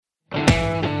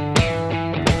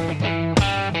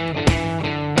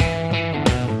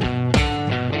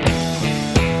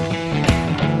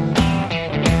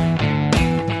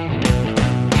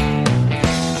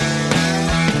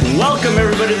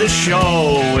the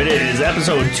show. It is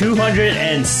episode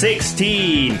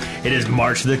 216. It is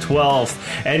March the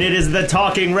 12th, and it is the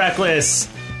Talking Reckless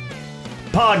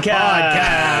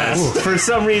podcast. For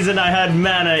some reason, I had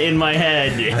mana in my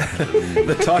head.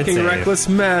 The Talking Reckless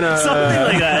mana. Something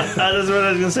like that. That's what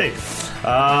I was going to say.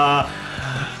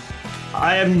 I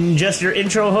am just your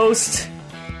intro host,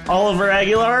 Oliver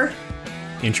Aguilar.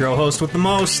 Intro host with the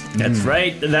most. That's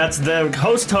right. That's the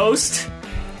host.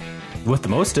 With the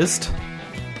mostest.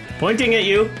 Pointing at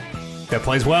you. That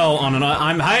plays well on an...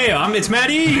 it's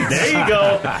Maddie. There you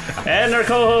go. And our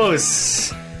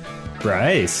co-hosts,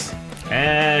 Bryce.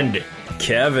 And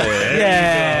Kevin.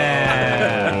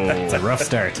 Yeah. It's a rough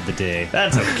start to the day.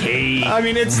 That's okay. I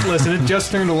mean, listen, it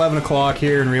just turned 11 o'clock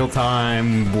here in real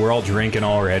time. We're all drinking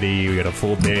already. We got a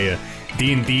full day of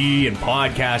D&D and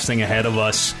podcasting ahead of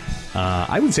us.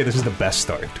 I would say this is the best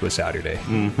start to a Saturday.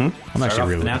 Mm-hmm. I'm actually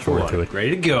really looking forward to it. Ready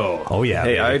to go. Oh, yeah.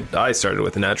 Hey, I started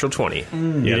with a natural 20.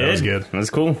 Yeah, that was good. That was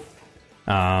cool.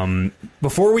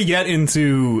 Before we get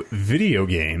into video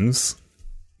games,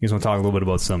 you guys want to talk a little bit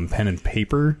about some pen and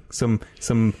paper? Some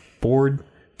board?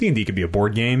 D&D could be a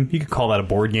board game. You could call that a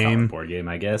board game. Board game,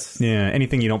 I guess. Yeah,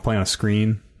 anything you don't play on a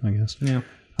screen, I guess. Yeah.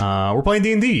 We're playing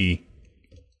D&D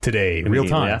today, real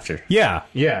time. After. Yeah,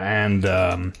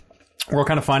 and we're all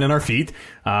kind of finding our feet.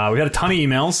 We got a ton of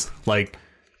emails, like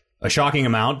a shocking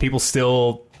amount. People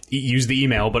still use the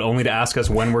email, but only to ask us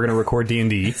when we're going to record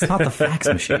D&D. It's not the fax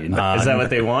machine. Is that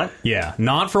what they want? Yeah,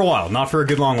 not for a while, not for a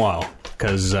good long while.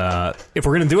 Because if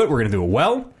we're going to do it, we're going to do it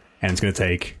well, and it's going to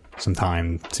take some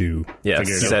time to figure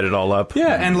set it all up.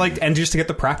 Yeah, and just to get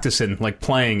the practice in, like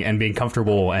playing and being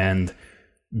comfortable and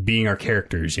being our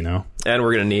characters, you know. And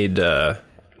we're going to need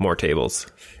more tables.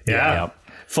 Yeah.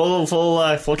 Full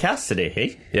cast today,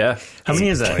 hey? Yeah. How many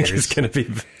is that? It's going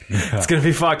to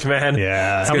be fucked, man.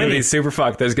 Yeah. It's going to be super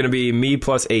fucked. There's going to be me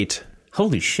plus 8.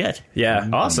 Holy shit. Yeah.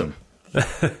 Awesome.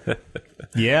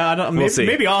 Yeah,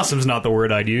 maybe awesome's not the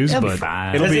word I'd use, but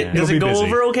fine. it'll be Does it go busy.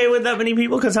 over okay with that many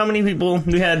people? Because how many people?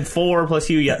 We had 4 plus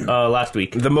you last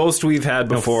week. The most we've had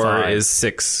before 5. is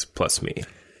 6 plus me.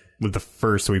 With the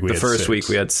first week, The first week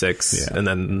we had 6, and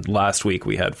then last week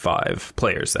we had 5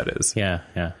 players, that is. Yeah.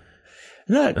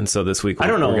 And so this week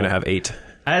we're going to have 8.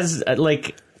 As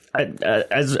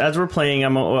we're playing,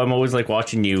 I'm always like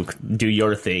watching you do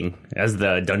your thing as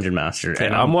the dungeon master,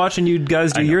 And I'm watching you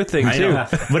guys do your thing too.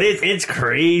 But it's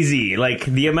crazy, like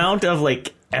the amount of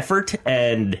like effort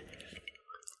that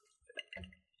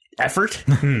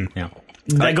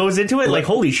goes into it. Like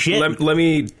holy shit! Let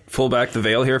me pull back the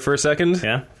veil here for a second.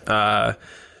 Yeah. I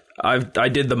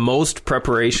did the most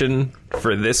preparation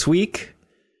for this week,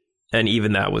 and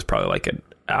even that was probably like an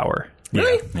hour.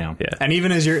 Really? Yeah. And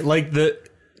even as you're like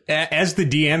as the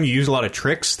DM, you use a lot of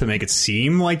tricks to make it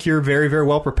seem like you're very, very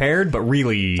well prepared, but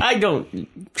really, I don't.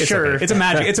 it's Sure, okay. It's a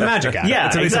magic act. Yeah,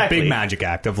 it's exactly. a big magic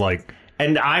act of like.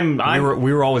 And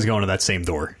we were always going to that same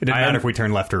door. It didn't matter if we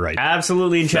turned left or right.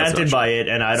 absolutely enchanted by it,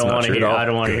 and I don't want to hear. I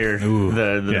don't want to hear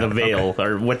the veil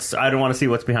or what's. I don't want to see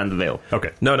what's behind the veil. Okay.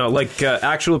 No, like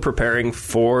actual preparing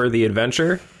for the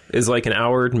adventure is like an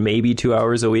hour, maybe 2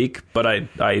 hours a week. But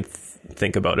I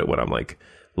think about it when I'm like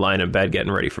lying in bed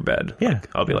getting ready for bed. Yeah.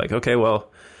 Like, I'll be like, okay,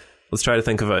 well, let's try to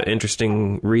think of an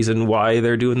interesting reason why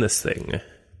they're doing this thing.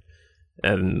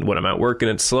 And when I'm at work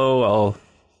and it's slow, I'll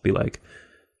be like,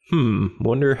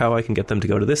 wonder how I can get them to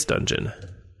go to this dungeon.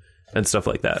 And stuff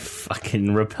like that.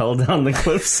 Fucking rappel down the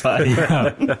cliffside.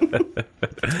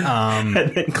 And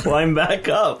then climb back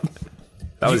up.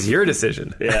 That was your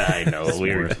decision. Yeah, I know.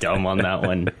 We were dumb on that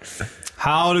one.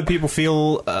 How do people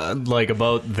feel like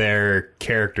about their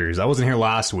characters? I wasn't here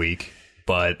last week,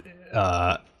 but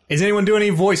is anyone doing any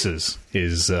voices?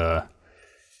 Is anyone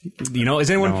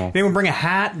bring a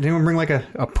hat? Did anyone bring like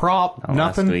a prop?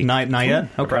 Nothing? Not yet?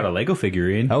 I brought a Lego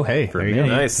figurine. Oh, hey. There you go.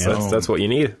 Nice. Yeah. That's what you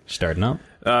need. Starting up.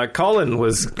 Colin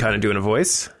was kind of doing a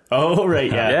voice. Oh,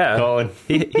 right, yeah. Colin.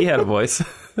 He had a voice.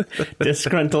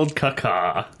 Disgruntled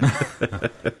caca.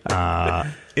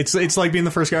 It's like being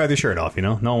the first guy with your shirt off, you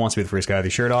know? No one wants to be the first guy with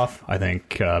your shirt off. I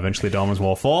think eventually dominoes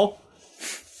will fall.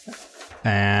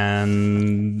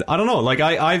 And I don't know. Like,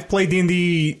 I've played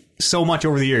D&D so much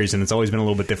over the years, and it's always been a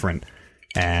little bit different.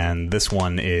 And this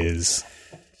one is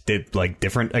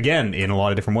different, again, in a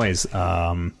lot of different ways.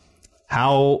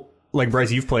 How, like,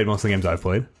 Bryce, you've played most of the games I've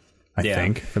played, I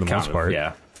think, for the most part.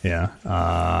 Yeah.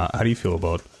 How do you feel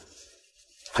about...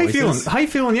 How you Voices?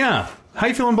 feeling? Yeah. How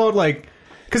you feeling about, like...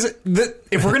 Because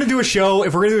if we're gonna do a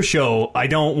show, I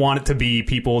don't want it to be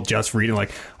people just reading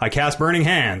like, I cast Burning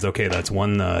Hands. Okay, that's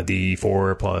 1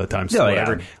 D4 times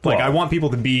whatever. Yeah. Like, Well, I want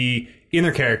people to be in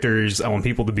their characters. I want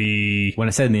people to be. When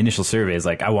I said in the initial surveys,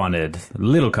 like, I wanted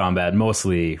little combat,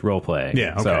 mostly role play.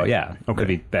 Yeah, okay. So, yeah, it'd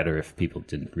be better if people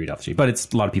didn't read off the sheet. But it's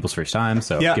a lot of people's first time,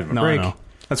 so Yeah, give them a no, break. no.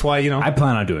 That's why I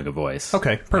plan on doing a voice.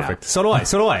 Okay, perfect. So do I.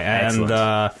 And Excellent.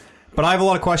 but I have a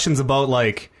lot of questions about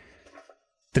like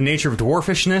the nature of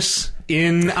dwarfishness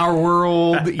in our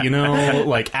world.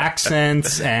 Like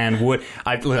accents and what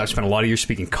I spent a lot of years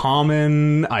speaking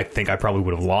Common. I think I probably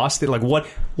would have lost it. Like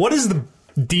what is the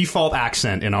default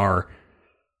accent in our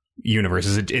universe?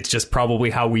 Is it's just probably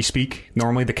how we speak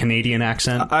normally, the Canadian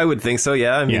accent? I would think so.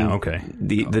 Yeah. I mean, Yeah, okay.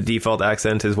 The default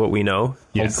accent is what we know.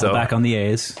 Yeah. So back on the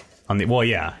A's. And the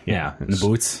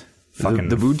boots. Fucking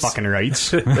The boots. fucking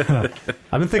rights. I've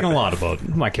been thinking a lot about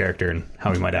my character and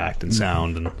how he might act and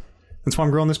sound, and that's why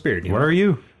I'm growing this beard. What are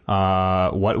you?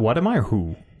 What am I or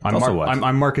who? I'm Also what?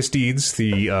 I'm Marcus Deeds,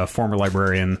 the former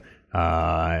librarian,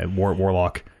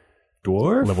 warlock,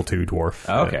 Dwarf? level 2 dwarf.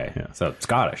 Okay. Yeah. So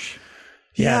Scottish.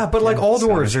 Yeah, but like all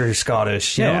dwarves are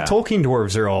Scottish. You know, Yeah. Tolkien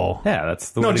dwarves are all. Yeah, that's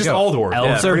the No, way to just go. all dwarves.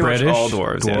 Elves Yeah, are pretty much British. all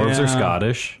dwarves, yeah. Dwarves Yeah. are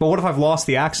Scottish. But what if I've lost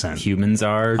the accent? Humans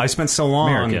are. I spent so long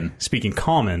American. speaking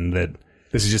Common that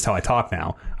this is just how I talk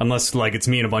now. Unless like it's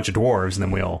me and a bunch of dwarves, and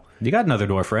then we all You got another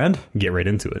dwarf friend? get right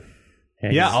into it.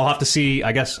 Yeah, I'll have to see.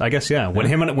 I guess. Yeah. When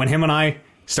him and I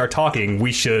start talking,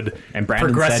 we should And Brandon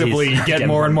progressively said he's get getting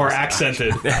more and more more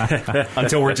accented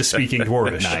until we're just speaking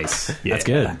dwarvish. Nice. Yeah. That's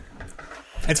good.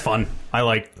 It's fun. I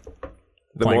like.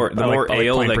 The playing- more I like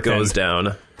ale playing that pretend. goes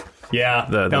down, Yeah,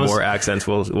 the that was- more accents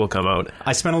will come out.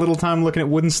 I spent a little time looking at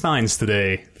wooden steins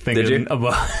today. Thinking Did you?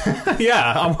 about.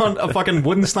 Yeah, I want a fucking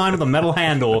wooden stein with a metal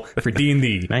handle for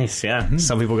D&D. Nice, yeah.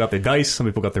 Some people got their dice. Some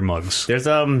people got their mugs. There's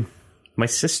my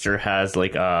sister has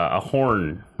like a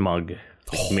horn mug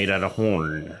made out of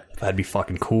horn. That'd be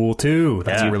fucking cool too.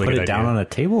 That's Yeah, a really Put good it down idea. on a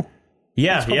table?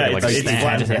 Yeah, yeah. like a It's stand.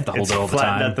 flat. You have to hold It's it all the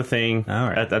flattened time. at the thing All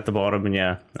right. at the bottom, and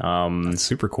yeah, That's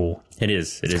super cool. it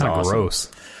is. It is Kind of awesome.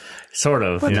 gross. Sort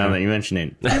of. Now that you mention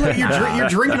it, You're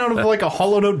drinking out of like a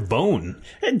hollowed out bone.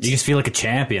 You just feel like a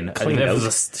champion. If Clean it out.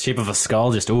 was the shape of a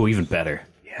skull, just, even better.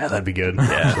 Yeah, that'd be good.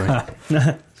 Yeah.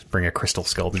 Just bring a crystal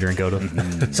skull to drink out of.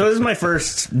 so this is my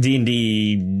first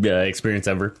D&D experience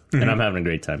ever, and I'm having a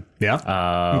great time. Yeah,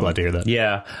 I'm glad to hear that.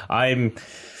 Yeah, I'm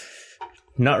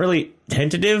not really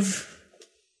tentative.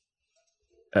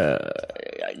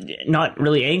 Not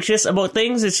really anxious about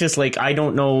things. It's just like I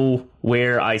don't know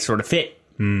where I sort of fit.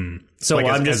 So Like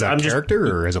I'm as a I'm just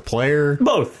character or as a player.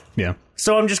 both. Yeah,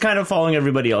 So I'm just kind of following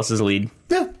everybody else's lead.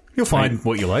 yeah. You'll find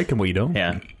what you like and what you don't.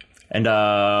 Yeah, and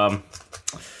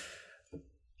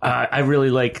I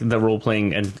really like the role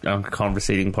playing and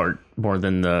conversating part more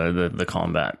than the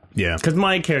combat. Yeah. because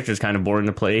my character is kind of boring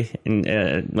to play.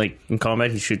 In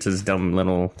combat, he shoots his dumb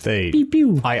little. They. Pew,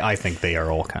 pew. I think they are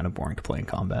all kind of boring to play in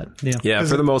combat. Yeah,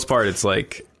 for the most part, it's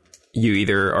like you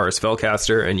either are a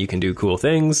spellcaster and you can do cool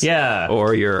things, Yeah.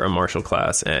 or you're a martial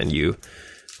class and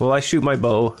I shoot my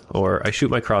bow, or I shoot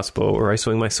my crossbow, or I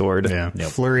swing my sword. Yeah.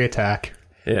 Flurry attack.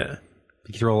 Yeah.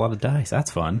 You throw a lot of dice.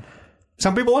 That's fun.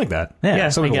 Some people like that. Yeah,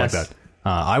 some I people like guess. that.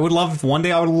 I would love one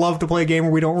day. I would love to play a game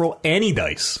where we don't roll any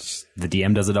dice. The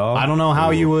DM does it all. I don't know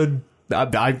how you would. There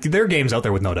are games out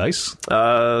there with no dice. There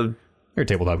are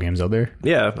tabletop games out there.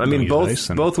 Yeah, I mean, use dice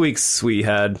and- both weeks we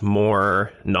had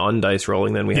more non-dice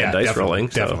rolling than we had dice definitely,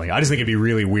 rolling. so- Definitely. I just think it'd be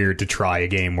really weird to try a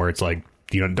game where it's like,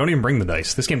 don't even bring the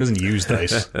dice. This game doesn't use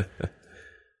dice.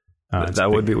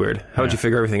 That would be weird. How would you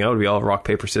figure everything out? Would be all rock,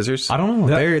 paper, scissors? I don't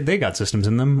know. They got systems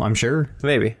in them. I'm sure.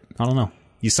 Maybe. I don't know.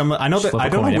 I know that Flip a I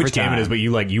don't coin know which every game it time. is,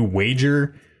 but you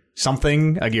wager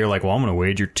something. Like you're like, well, I'm going to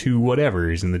wager 2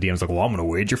 whatevers, and the DM's like, well, I'm going to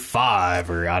wager 5,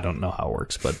 or I don't know how it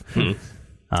works, but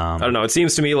I don't know. It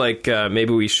seems to me like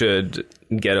maybe we should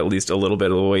get at least a little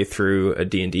bit of the way through a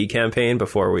D&D campaign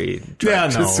before we try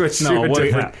to switch to a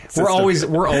different system.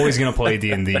 we're always going to play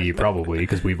D&D probably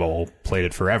because we've all played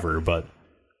it forever, but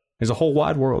there's a whole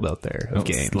wide world out there of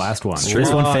games. Last one. true.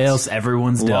 This one Lots- fails.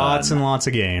 Everyone's done. Lots and lots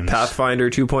of games.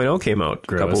 Pathfinder 2.0 came out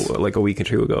Gross. a week or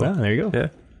two ago. Yeah, there you go. Yeah.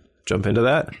 Jump into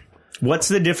that. What's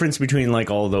the difference between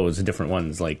like all those different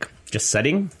ones? Like just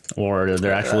setting, or are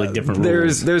there actually different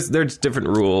rules? There's different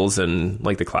rules, and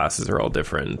like the classes are all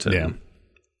different. And, Yeah.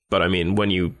 But I mean, when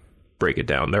you break it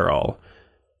down, they're all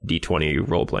D20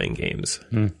 role-playing games.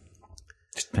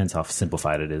 Just depends how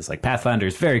simplified it is. Like Pathfinder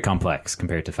is very complex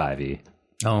compared to 5e.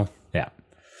 Oh, Yeah.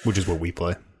 Which is what we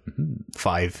play.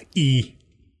 5E.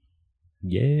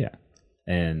 Yeah.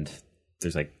 And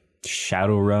there's like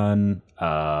Shadowrun,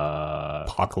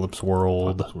 Apocalypse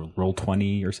World.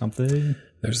 Roll20 or something.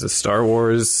 There's a Star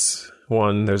Wars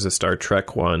one. There's a Star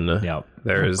Trek one. Yep.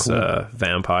 There's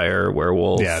vampire,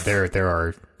 werewolf. Yeah, there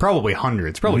are probably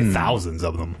hundreds, probably thousands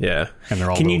of them. Yeah. And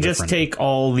they're all Can you little just different. take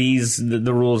all these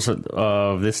the rules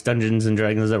of this Dungeons and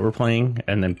Dragons that we're playing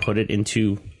and then put it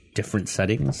into different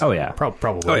settings? Oh, yeah.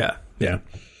 Probably. Oh, yeah. Yeah.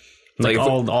 Like if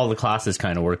all the classes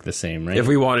kind of work the same, right? If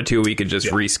we wanted to, we could just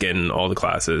reskin all the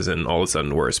classes, and all of a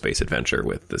sudden we're a space adventure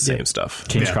with the same stuff.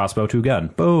 Change Yeah. crossbow to gun.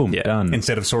 Boom. Yeah. Done.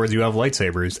 Instead of swords, you have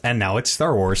lightsabers, and now it's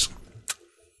Star Wars.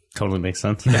 Totally makes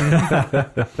sense.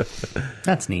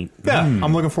 That's neat. Yeah,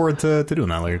 I'm looking forward to doing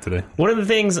that later today. One of the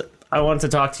things I want to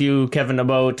talk to you, Kevin,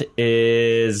 about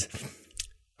is,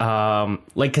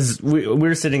 because we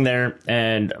were sitting there,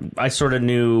 and I sort of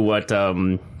knew what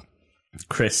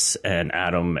Chris and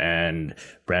Adam and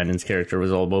Brandon's character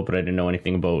was all about, but I didn't know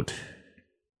anything about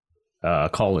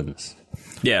Collins.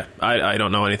 Yeah, I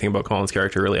don't know anything about Colin's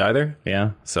character really either.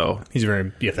 Yeah. So, You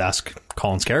have to ask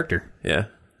Colin's character. yeah.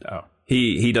 Oh.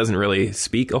 He doesn't really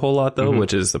speak a whole lot, though,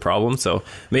 which is the problem. So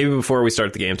maybe before we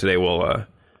start the game today, we'll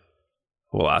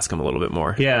ask him a little bit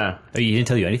more. Yeah. Oh, he didn't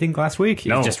tell you anything last week?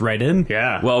 No. He's just right in?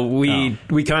 Yeah. Well, we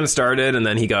kind of started, and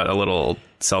then he got a little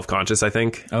self-conscious, I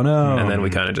think. Oh, no. And then we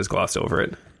kind of just glossed over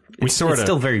it. We sort It's of.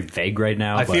 still very vague right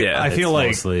now. I but feel, yeah, I feel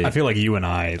it's like mostly- you and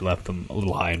I left them a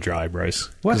little high and dry, Bryce.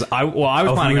 What? I was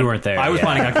Oh, planning we on, weren't there, I was yeah.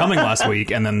 planning on coming last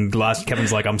week, and then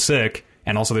Kevin's like, I'm sick,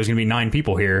 and also there's gonna be 9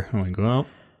 people here. I'm like, well,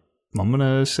 I'm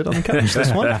gonna sit on the couch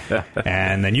this one,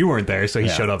 and then you weren't there, so he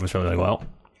showed up and was probably like, well,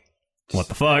 what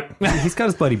the fuck? He's got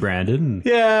his buddy Brandon.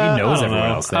 Yeah, He knows I don't everyone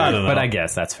know. else there. I don't know. But I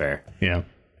guess that's fair. Yeah.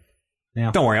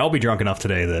 Yeah. Don't worry, I'll be drunk enough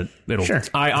today that it'll. Sure.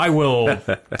 I will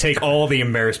take all the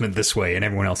embarrassment this way, and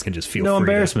everyone else can just feel No free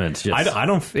to- embarrassment. Just, I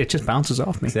don't. It just bounces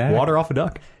off me. Exactly. Water off a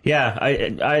duck. Yeah,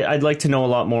 I'd like to know a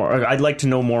lot more. Or I'd like to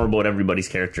know more about everybody's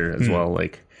character as well.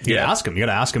 Like, You gotta ask him. You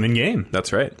gotta ask him in game.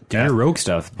 That's right. do your rogue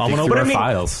stuff. Dig gonna- through but our I mean-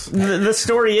 files. the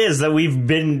story is that we've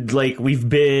been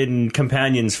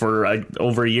companions for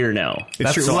over a year now.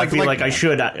 It's true. So Like- I feel like- like I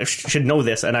should know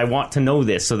this, and I want to know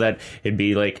this so that it'd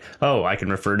be like, oh, I can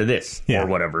refer to this or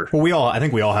whatever. Well, I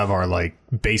think we all have our like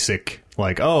basic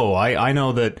like. Oh, I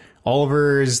know that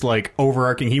Oliver is like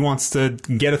overarching. He wants to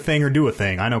get a thing or do a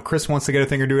thing. I know Chris wants to get a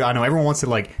thing or do. I know everyone wants to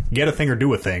like get a thing or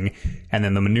do a thing, and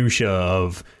then the minutia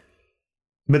of.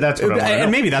 But that's what I want to know.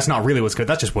 And maybe that's not really what's good.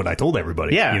 That's just what I told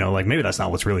everybody. Yeah. You know, like maybe that's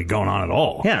not what's really going on at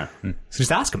all. Yeah. So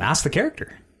just ask him. Ask the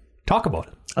character. Talk about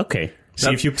it. Okay.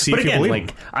 See if you But again, believe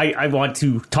like him. I want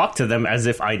to talk to them as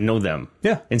if I know them.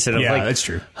 Yeah. Instead of Yeah, like, that's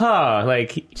true.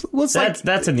 Like it's like-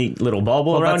 that's a neat little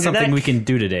bauble Well, around that's your something neck. we can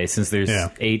do today since there's Yeah.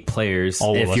 8 players.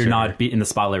 All of If us you're are not in the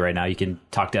spotlight right now, you can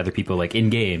talk to other people like in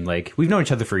game. Like, we've known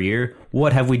each other for a year.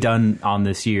 What have we done on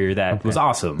this year that was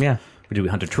awesome? Yeah. Did we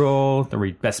hunt a troll? Are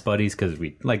we best buddies because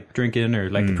we like drinking or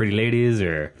like the pretty ladies?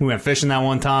 Or We went fishing that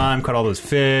one time, caught all those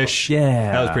fish.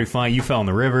 Yeah. That was pretty fun. You fell in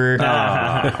the river.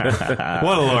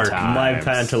 What a lark. My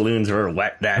pantaloons were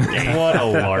wet that day. What a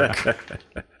lark.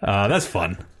 That's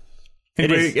fun.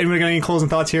 Anybody got any closing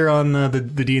thoughts here on the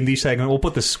D&D segment? We'll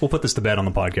put this to bed on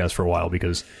the podcast for a while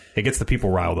because it gets the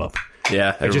people riled up.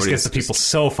 Yeah, It just gets the people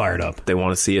so fired up. They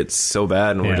want to see it so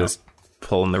bad, and Yeah. we're just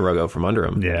pulling the rug out from under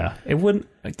them. Yeah. It wouldn't...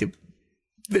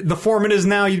 The form it is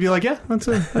now, you'd be like, yeah, that's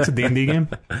a D&D game.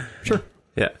 Sure.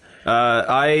 Yeah.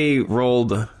 I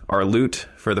rolled our loot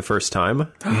for the first time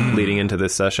leading into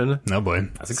this session. No, boy.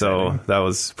 So that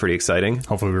was pretty exciting.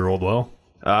 Hopefully we rolled well.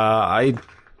 I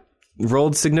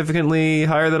rolled significantly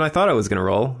higher than I thought I was going to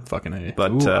roll. Fucking A.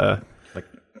 But, like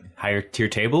higher tier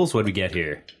tables? What do we get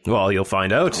here? well, you'll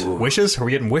find out. Wishes? Are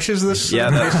we getting wishes this?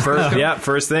 Yeah,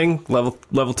 first thing,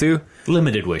 level 2.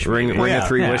 Limited wish. Ring maybe. of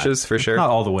 3 wishes for sure. Not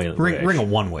all the way. Ring a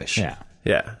one wish. Yeah.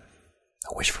 Yeah.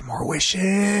 A wish for more wishes.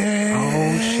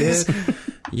 Oh, shit.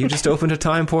 You just opened a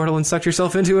time portal and sucked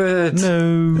yourself into it.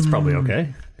 No. That's probably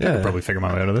okay. I Yeah. could probably figure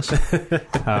my way out of this.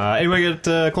 Anyway,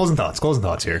 get closing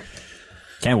thoughts here.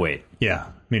 Can't wait. Yeah,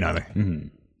 me neither.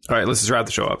 All right, let's just wrap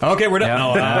the show up. Okay, we're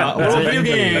done. Yeah. No, World Video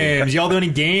Games. Y'all do any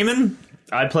gaming?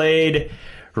 I played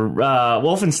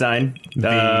Wolfenstein.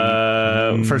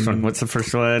 First one. What's the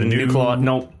first one? New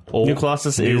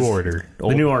Colossus is New Order. The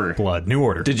New Order. Blood. New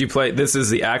Order. Did you play? This is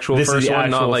the actual This is first the one,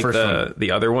 not actual like first one.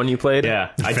 the other one you played?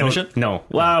 Yeah. Did you finish it? No.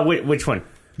 Which one?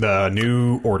 The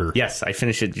New Order. Yes, I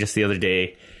finished it just the other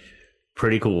day.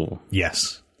 Pretty cool.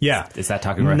 Yes. Yeah. Is that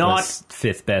talking about Not- this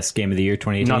 5th best game of the year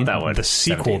 2018? Not that one. The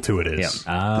sequel to it is.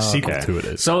 Yeah. The sequel to it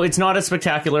is. So it's not as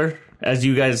spectacular as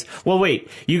you guys. Well, wait,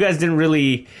 you guys didn't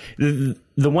really.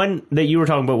 The one that you were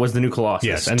talking about was the new Colossus,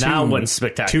 Yes, and that one's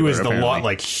spectacular. 2 is the apparently. lot,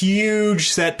 like huge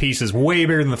set pieces, way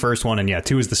bigger than the first one, and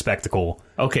 2 is the spectacle.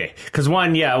 Okay, because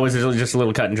 1, was just a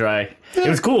little cut and dry. It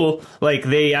was cool. Like,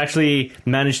 they actually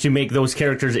managed to make those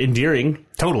characters endearing.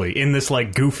 Totally. In this,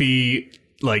 like, goofy,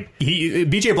 like,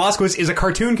 BJ Blazkowicz is a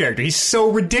cartoon character. He's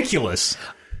so ridiculous.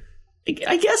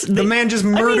 I guess The man just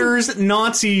murders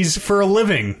Nazis for a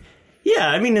living. Yeah,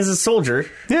 I mean, as a soldier.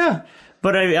 Yeah.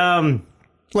 But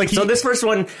So this first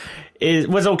one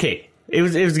was okay. It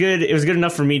was good. It was good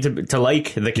enough for me to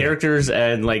like the characters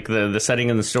and like the setting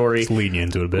and the story. It's leading you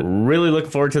into it a bit. Really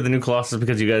looking forward to the new Colossus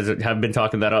because you guys have been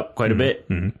talking that up quite a bit.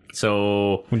 Mm-hmm.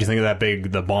 So, What do you think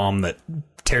of the bomb that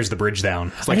tears the bridge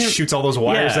down? It's like I didn't- shoots all those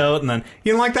wires yeah. out, and then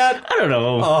you don't like that? I don't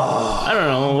know. I don't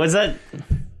know. Was that?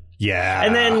 Yeah.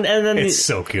 And then it's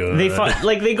so good. They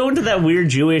they go into that weird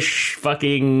Jewish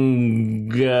fucking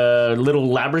little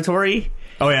laboratory.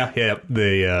 Oh yeah.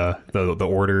 The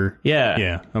order. Yeah.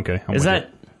 Yeah. Okay. I'm Is with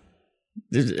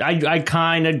that? I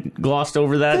kind of glossed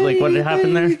over that. Like what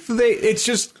happened there? It's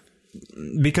just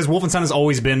because Wolfenstein has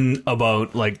always been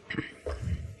about like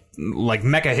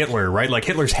Mecha Hitler, right? Like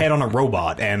Hitler's head on a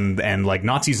robot and like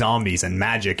Nazi zombies and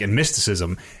magic and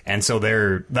mysticism, and so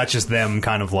that's just them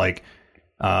kind of like.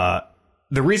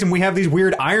 The reason we have these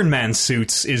weird Iron Man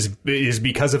suits is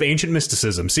because of ancient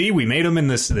mysticism. See, we made them in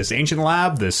this ancient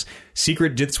lab, this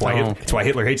secret. That's why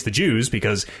Hitler hates the Jews,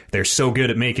 because they're so good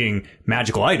at making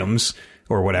magical items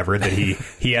or whatever that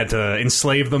he had to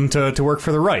enslave them to work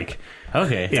for the Reich.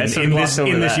 Okay, In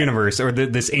this universe, or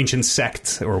this ancient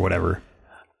sect or whatever.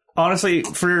 Honestly,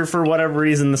 for whatever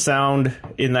reason, the sound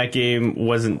in that game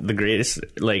wasn't the greatest.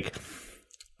 Like,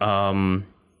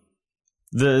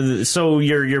 so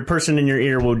your person in your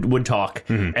ear would talk,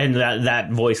 and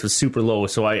that voice was super low.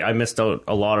 So I missed out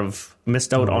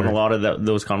on a lot of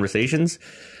those conversations,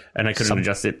 and I couldn't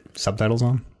adjust it. Subtitles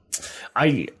on?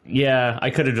 I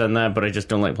could have done that, but I just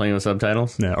don't like playing with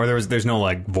subtitles. Yeah, or there's no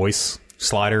like voice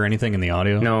slider or anything in the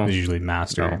audio. No, there's usually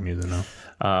master music. No,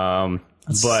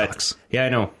 but sucks. Yeah, I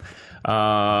know.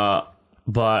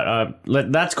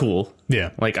 But that's cool.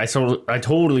 Yeah, like I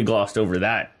totally glossed over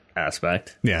that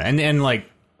aspect. Yeah, and like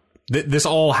this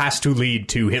all has to lead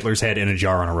to Hitler's head in a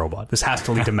jar on a robot. This has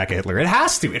to lead to Mecha Hitler. It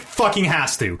has to. It fucking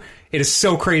has to. It is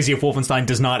so crazy if Wolfenstein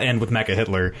does not end with Mecha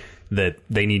Hitler that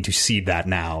they need to seed that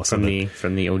now. So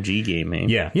From the OG game, eh?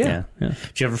 Yeah.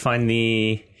 Did you ever find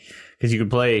because you could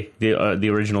play the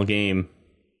original game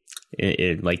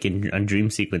on Dream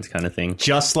Sequence kind of thing,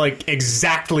 just like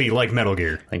exactly like Metal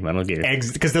Gear,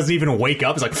 because it doesn't even wake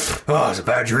up. It's like, oh, it's a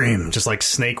bad dream. Just like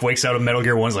Snake wakes out of Metal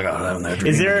Gear 1. It's like, oh, that was that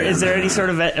dream. Is there any sort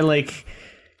of like?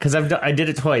 Because I did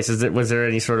it twice. Was there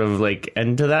any sort of like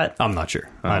end to that? I'm not sure.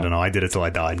 I don't know. I did it till I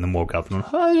died and then woke up and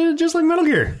went, just like Metal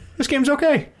Gear. This game's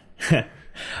okay.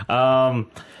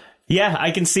 Yeah,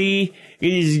 I can see.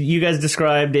 You guys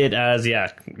described it as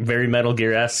very Metal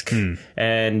Gear-esque,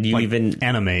 and you like even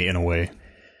anime in a way.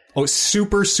 Oh,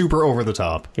 super super over the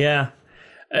top. Yeah,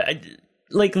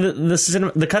 like the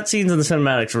cutscenes and the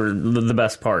cinematics were the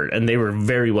best part, and they were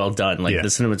very well done. Like the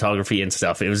cinematography and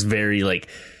stuff, it was very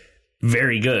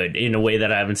very good in a way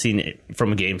that I haven't seen it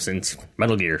from a game since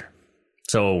Metal Gear.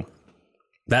 So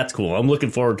that's cool. I'm looking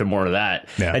forward to more of that.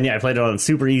 Yeah. And I played it on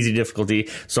super easy difficulty,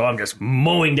 so I'm just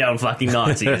mowing down fucking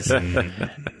Nazis.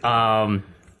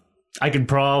 I could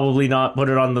probably not put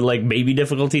it on the baby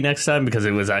difficulty next time because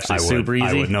it was actually super easy.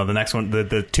 I would. No, the next one,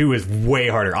 the 2 is way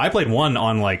harder. I played 1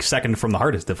 on second from the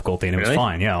hardest difficulty, and it was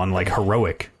fine. Yeah, on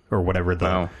heroic or whatever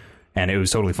and it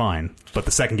was totally fine. But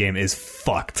the second game is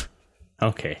fucked.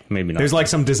 Okay, maybe not. There's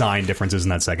some design differences in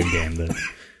that second game that.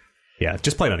 Yeah,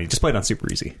 just play it on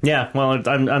super easy. Yeah, well,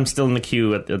 I'm still in the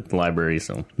queue at the library,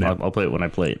 so I'll play it when I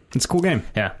play it. It's a cool game.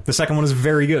 Yeah, the second one is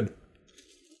very good.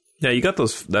 Yeah, you got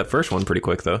that first one pretty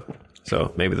quick though,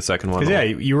 so maybe the second one. Yeah,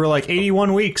 you were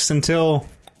 81 weeks until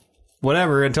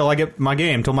I get my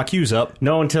game, until my queue's up.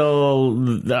 No, until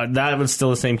that was still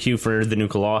the same queue for the new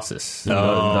Colossus.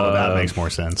 That makes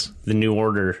more sense. The New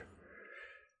Order.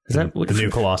 Is that the new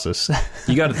Colossus?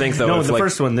 You got to think though. No, the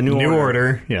first one, the New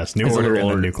Order. Yes, New Order and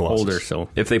the new Colossus. Older, so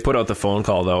if they put out the phone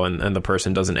call though, and the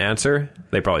person doesn't answer,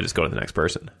 they probably just go to the next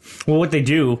person. Well, what they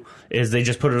do is they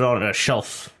just put it on a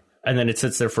shelf, and then it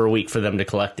sits there for a week for them to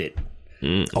collect it.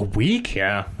 A week?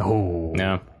 Yeah. Oh,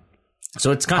 yeah.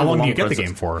 So it's kind of a long do you get process. the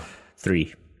game for?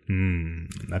 3.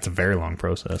 That's a very long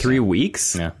process. 3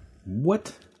 weeks? Yeah.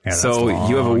 What? Yeah, so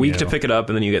you have a week to pick it up,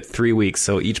 and then you get 3 weeks.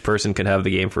 So each person can have the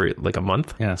game for a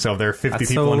month. Yeah. So if there are 50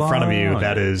 people in front of you,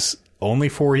 that is only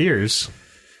 4 years.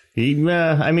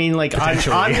 I mean, like, I'm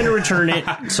going to return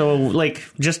it, so, like,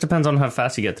 just depends on how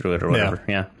fast you get through it or whatever.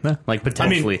 Yeah. Like,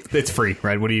 potentially. I mean, it's free,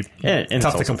 right? What do you... Yeah, and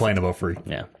tough to complain about free.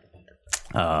 Yeah.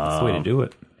 That's the way to do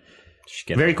it. Just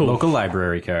get Very a cool. local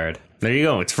library card. There you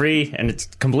go. It's free, and it's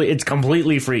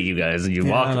completely free, you guys. You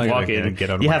walk in, get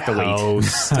out of you my have to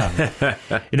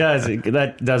wait. It does.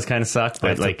 That does kind of suck,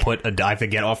 but, I have to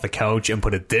get off the couch and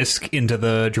put a disc into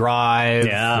the drive.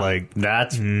 Yeah, like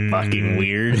that's fucking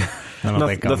weird. I don't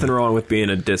think Nothing wrong with being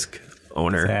a disc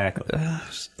owner. Exactly.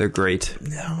 They're great.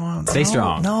 Stay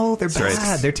strong. No, they're bad.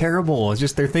 right. They're terrible. It's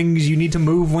just they're things you need to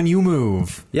move when you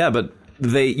move. Yeah, but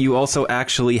you also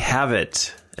actually have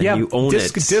it. And you own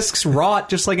it. Discs rot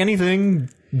just like anything.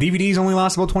 DVDs only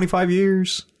last about 25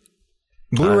 years.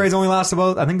 Blu-rays only last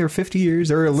about, I think they're 50 years.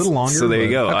 They're a little longer. So there you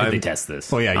go. How could they test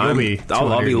this? Oh yeah, I'll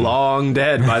be long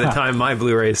dead by the time my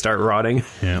Blu-rays start rotting.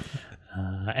 Yeah.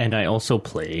 And I also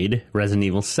played Resident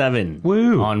Evil 7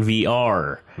 Woo. on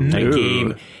VR. That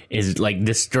game is, like,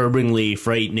 disturbingly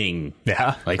frightening.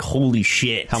 Yeah. Like, holy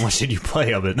shit. How much did you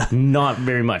play of it? Not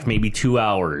very much. Maybe 2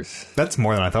 hours. That's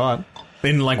more than I thought.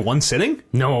 In like one sitting?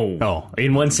 No. Oh.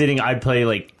 In one sitting, I'd play,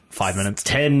 like, 5 minutes.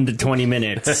 10 to 20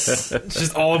 minutes. It's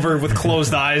just Oliver with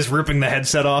closed eyes ripping the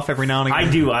headset off every now and again.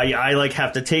 I do. I like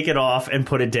have to take it off and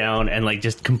put it down and like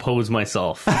just compose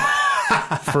myself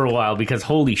for a while because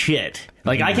holy shit.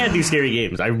 Like I can't do scary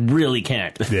games. I really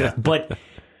can't. Yeah. But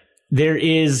there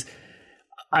is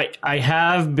I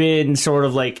have been sort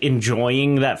of like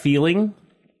enjoying that feeling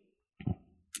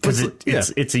because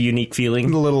it's a unique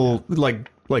feeling. A little like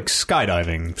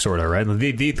skydiving sort of, right?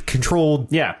 The controlled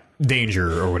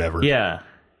danger or whatever. Yeah.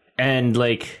 And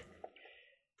like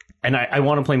I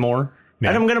want to play more. Yeah.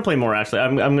 And I'm gonna play more actually.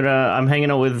 I'm hanging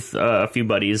out with a few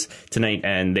buddies tonight,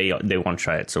 and they want to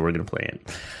try it, so we're gonna play it.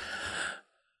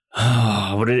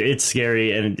 But it's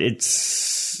scary, and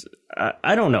it's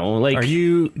I don't know. Like,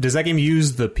 does that game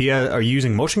use the PS? Are you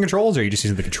using motion controls, or are you just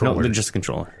using the controller? No, they're just a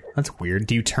controller. That's weird.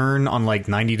 Do you turn on like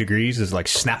 90 degrees? Is it like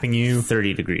snapping you?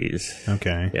 30 degrees.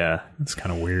 Okay. Yeah, that's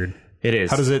kind of weird. it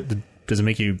is. How does it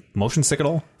make you motion sick at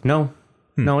all? No.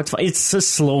 No, it's fine. It's a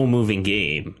slow moving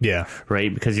game. Yeah.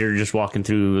 Right? Because you're just walking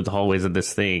through the hallways of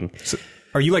this thing. So,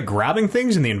 are you like grabbing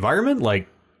things in the environment? Like,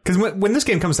 because when this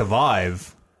game comes to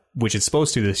Vive, which it's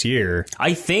supposed to this year,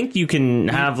 I think you can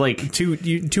have like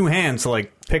two hands to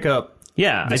like pick up.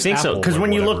 Yeah, I think so. Because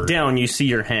when you look down, you see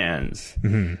your hands.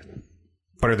 Mm-hmm.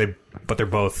 But they're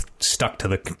both stuck to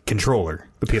the controller,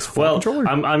 the PS4 controller.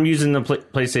 I'm using the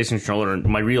PlayStation controller,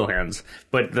 my real hands,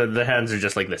 but the hands are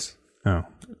just like this. Oh,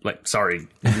 like sorry.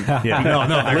 Yeah,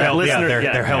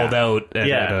 they're held out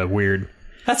at a weird.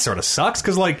 That sort of sucks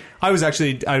because like I was just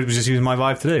using my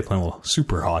Vive today, playing a little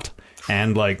Super Hot,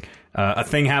 and like a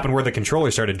thing happened where the controller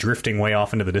started drifting way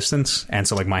off into the distance, and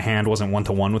so like my hand wasn't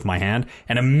 1-to-1 with my hand,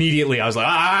 and immediately I was like,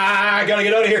 I gotta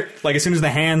get out of here. Like as soon as the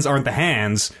hands aren't the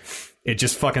hands, it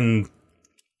just fucking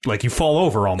like you fall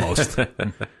over almost.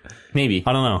 Maybe.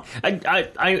 I don't know.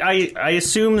 I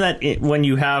assume that when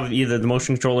you have either the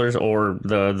motion controllers or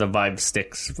the Vive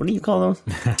sticks, what do you call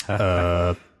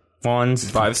those? Wands,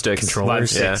 Vive sticks,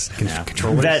 controllers,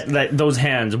 controllers. That those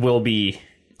hands will be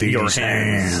your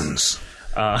hands.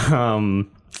 As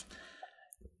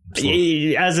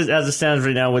it stands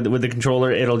right now with the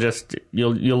controller, it'll just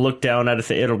you'll look down at a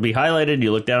thing. It'll be highlighted.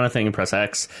 You look down at a thing and press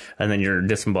X, and then your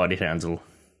disembodied hands will.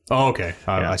 Oh, okay.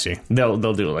 I see. They'll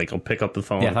do it. Like, I'll pick up the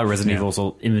phone. Yeah, I thought Resident Evil's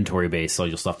inventory based, so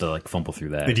you'll still have to like fumble through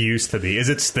that. It used to be. Is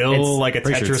it still like a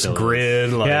Tetris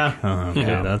grid? Like, okay,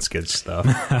 that's good stuff.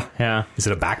 Yeah. Is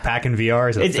it a backpack in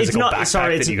VR? Is it a physical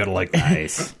backpack that you gotta like?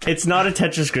 Nice. It's not a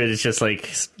Tetris grid. It's just like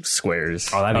squares.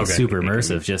 Oh, that'd be super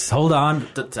immersive. Just hold on.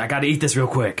 I gotta eat this real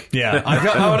quick. Yeah.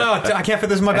 Oh no, I can't fit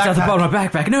this in my backpack. It's at the bottom of my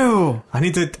backpack. No. I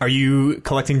need to. Are you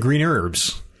collecting green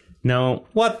herbs? No.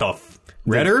 What the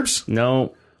red herbs?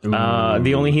 No.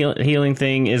 The only healing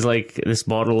thing is like this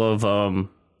bottle of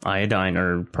iodine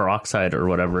or peroxide or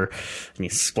whatever, and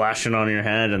you splash it on your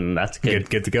head, and that's good.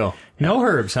 Good to go. No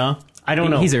herbs, huh? I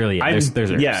don't know. He's early. There's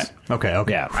herbs. Yeah. Okay.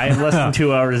 Yeah. I have less than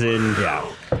 2 hours in. Yeah.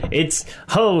 It's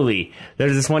holy.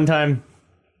 There's this one time.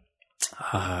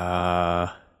 Yeah.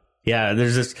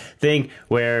 There's this thing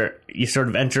where you sort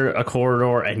of enter a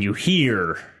corridor and you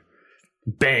hear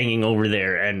banging over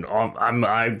there, and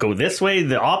I go this way,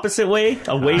 the opposite way,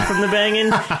 away from the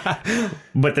banging,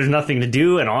 but there's nothing to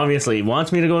do, and obviously he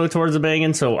wants me to go towards the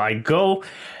banging, so I go,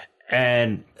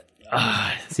 and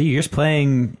see, you're just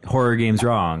playing horror games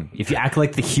wrong. If you act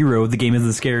like the hero, the game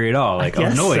isn't scary at all. Like,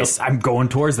 oh noise, I'm going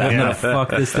towards that. I'm gonna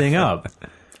fuck this thing up.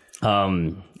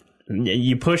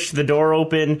 You push the door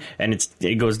open, and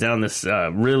it goes down this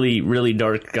really, really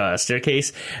dark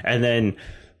staircase, and then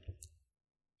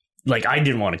like I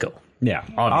didn't want to go. Yeah,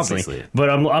 obviously. But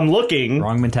I'm looking.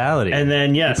 Wrong mentality. And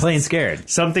then, yes. You're playing scared.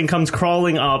 Something comes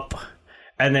crawling up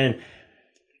and then,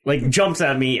 like, jumps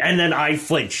at me, and then I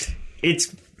flinched.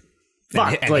 It's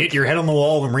fucked. And hit your head on the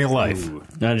wall in real life.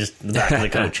 Not just the back of the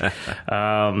coach.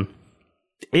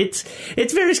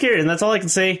 It's very scary, and that's all I can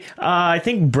say. I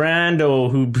think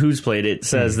Brando, who's played it,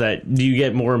 says that you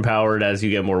get more empowered as you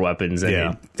get more weapons,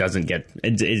 and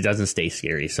it doesn't stay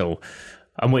scary. So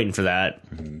I'm waiting for that.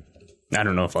 I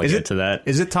don't know if I'll get to that.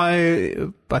 Is it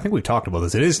tied? I think we've talked about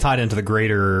this. It is tied into the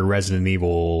greater Resident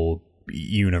Evil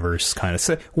universe, kind of.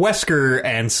 Wesker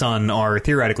and Son are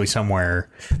theoretically somewhere,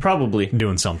 probably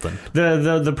doing something.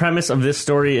 The premise of this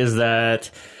story is that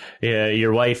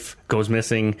your wife goes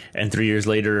missing, and 3 years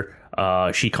later,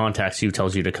 she contacts you,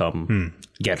 tells you to come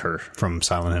get her from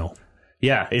Silent Hill.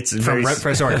 Yeah, it's from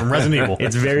Resident Evil.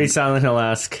 It's very Silent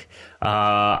Hill-esque.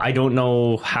 I don't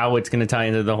know how it's going to tie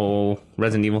into the whole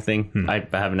Resident Evil thing. I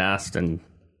haven't asked, and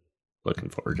looking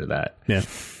forward to that. Yeah,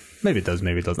 maybe it does,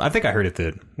 maybe it doesn't. I think I heard it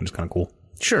did, which is kind of cool.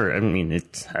 Sure, I mean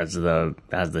it has the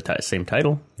same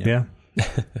title. Yeah.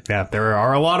 Yeah. There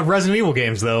are a lot of Resident Evil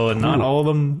games though, and not all of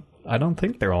them. I don't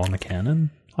think they're all in the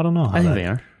canon. I don't know. I think they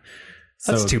are.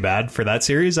 That's too bad for that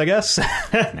series, I guess.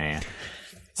 Nah.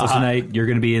 So tonight you're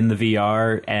going to be in the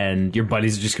VR, and your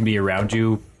buddies are just going to be around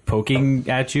you, poking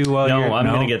at you while you're... I'm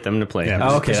going to get them to play.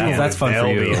 Yeah, okay, that's fun for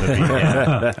you.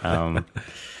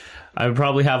 I would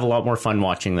probably have a lot more fun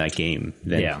watching that game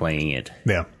than playing it.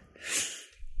 Yeah.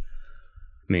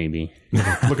 Maybe.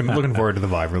 Looking forward to the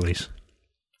Vive release.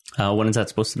 When is that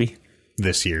supposed to be?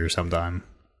 This year sometime.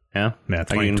 Yeah? Yeah,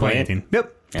 Are you gonna play it? 2018.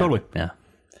 Yep, Yeah. totally. Yeah.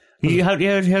 How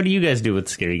do you guys do with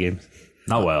scary games?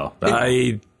 Not well.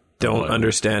 I don't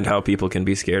understand how people can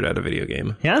be scared at a video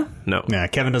game. Yeah? No. Yeah,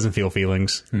 Kevin doesn't feel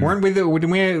feelings. Weren't we?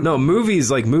 No,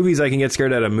 movies I can get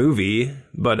scared at a movie,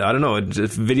 but I don't know.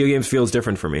 Video games feels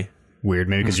different for me. Weird,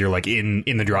 maybe because you're like in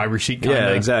the driver's seat. Kinda. Yeah,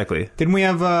 exactly. Didn't we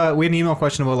have we had an email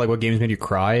question about like what games made you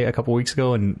cry a couple weeks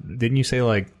ago, and didn't you say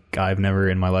like I've never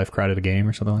in my life cried at a game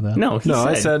or something like that? No,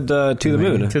 I said To the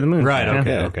Moon. To the Moon. Right. Okay.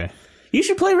 Yeah. Okay. You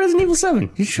should play Resident Evil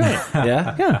 7. You should try it.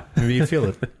 Yeah? Yeah. Maybe you feel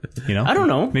it. You know? I don't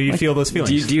know. Maybe you feel those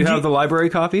feelings. Do you have the library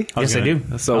copy? Yes, I do.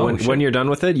 So when you're done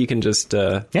with it, you can just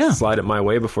slide it my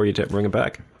way before you bring it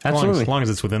back. Absolutely. As long as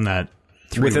it's within that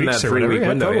 3 Within weeks that or whatever. 3 week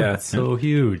window, totally. yeah. So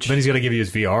huge. Then he's got to give you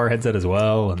his VR headset as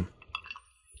well. And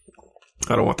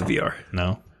I don't want the VR.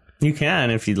 no. You can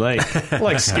if you'd like.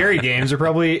 Like scary games are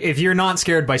probably, if you're not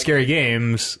scared by scary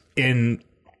games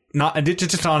not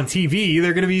just on TV,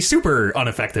 they're going to be super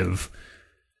ineffective.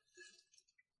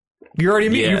 You've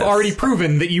already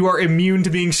proven that you are immune to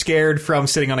being scared from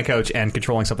sitting on a couch and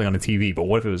controlling something on a TV. But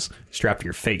what if it was strapped to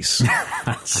your face?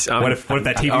 What if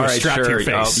that TV was strapped to your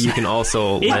face? You can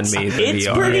also lend me the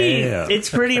VR. It's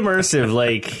pretty immersive.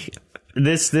 Like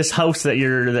this house that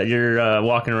you're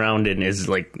walking around in is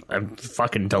like a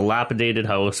fucking dilapidated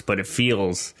house, but it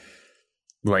feels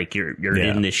like you're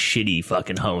in this shitty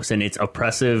fucking house, and it's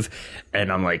oppressive. And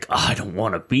I'm like, I don't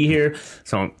want to be here.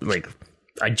 So I'm like,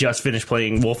 I just finished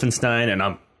playing Wolfenstein, and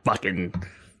I'm fucking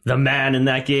the man in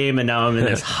that game, and now I'm in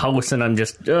this house, and I'm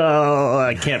just,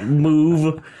 I can't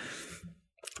move.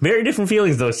 Very different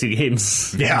feelings, those two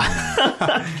games.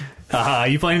 Yeah.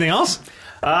 You play anything else?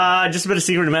 Just a bit of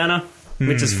Secret of Mana,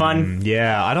 which is fun.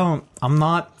 Yeah, I'm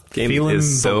not Game feeling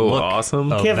is the so look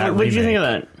awesome. of Kev, that what did you remake. think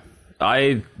of that?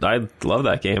 I love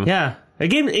that game. Yeah. The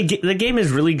game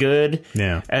is really good.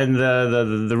 Yeah. And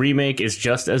the remake is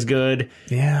just as good.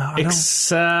 Yeah,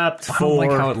 Except I for don't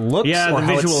like how it looks yeah, or the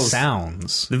how visuals. it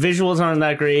sounds. The visuals aren't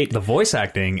that great. The voice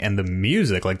acting and the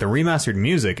music, like the remastered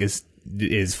music, is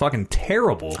fucking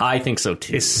terrible. I think so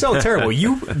too. It's so terrible.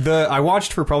 I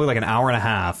watched for probably like an hour and a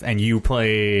half, and you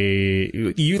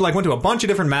like went to a bunch of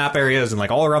different map areas and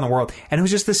like all around the world, and it was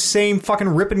just the same fucking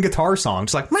ripping guitar song,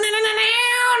 just like.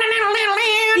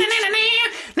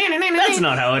 That's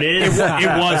not how it is. It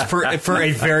was for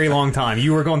a very long time.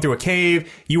 You were going through a cave.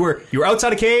 You were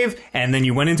outside a cave, and then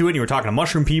you went into it. and You were talking to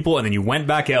mushroom people, and then you went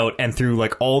back out, and through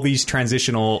like all these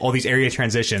area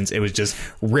transitions, it was just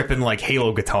ripping like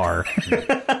Halo guitar.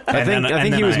 I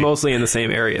think he was mostly in the same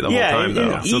area the whole time,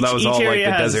 though. So that was all like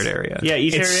the desert area. Yeah,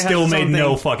 each area still has made something.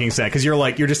 no fucking sense because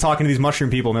you're just talking to these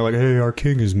mushroom people, and they're like, "Hey, our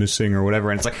king is missing" or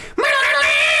whatever, and it's like.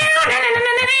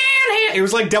 It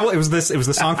was like it was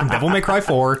the song from Devil May Cry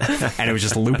 4, and it was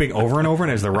just looping over and over, and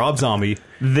it was the Rob Zombie.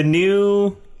 The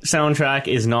new soundtrack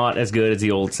is not as good as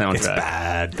the old soundtrack. It's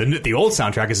bad. The old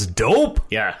soundtrack is dope.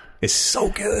 Yeah. It's so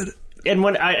good. And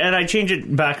I change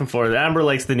it back and forth. Amber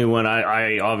likes the new one.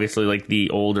 I obviously like the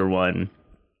older one.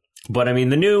 But I mean,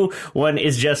 the new one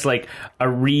is just like a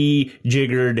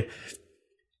rejiggered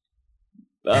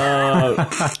Sorry.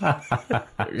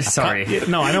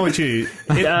 No, I know what you...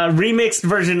 Remixed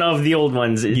version of the old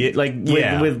ones,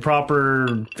 with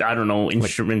proper, I don't know,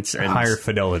 instruments and higher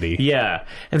fidelity. Yeah,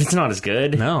 and it's not as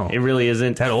good. No, it really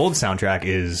isn't. That old soundtrack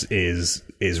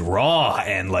is raw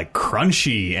and like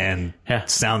crunchy and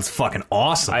sounds fucking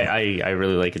awesome. I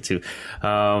really like it too.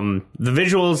 The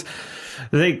visuals,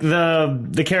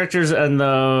 the characters and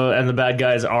the bad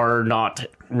guys are not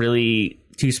really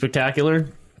too spectacular.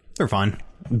 They're fine.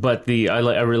 But I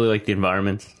really like the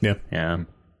environment. Yeah.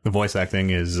 The voice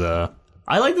acting is... I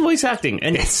like the voice acting.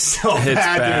 And it's so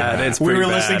bad. We were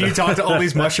listening to you talk to all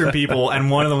these mushroom people, and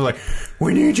one of them was like,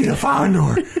 "We need you to find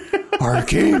our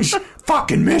king's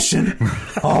fucking mission,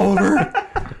 Oliver."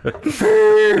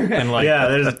 And like... Yeah,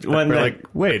 there's one... We're like,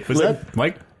 wait, was that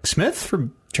Mike Smith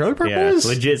from Trailer Park Boys?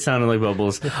 Yeah, legit sounded like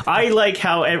Bubbles. I like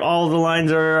how all the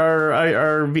lines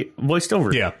are voiced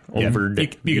over. Yeah. Over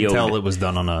you can tell it was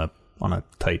done on a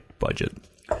tight budget.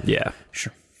 Yeah.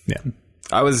 Sure. Yeah.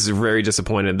 I was very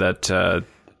disappointed that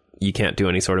you can't do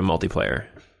any sort of multiplayer.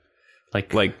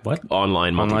 Like what?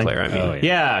 Online multiplayer, I mean.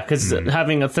 Yeah, because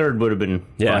having a third would have been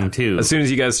fun too. As soon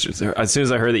as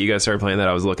I heard that you guys started playing that,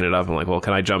 I was looking it up. I'm like, well,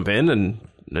 can I jump in and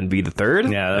be the third?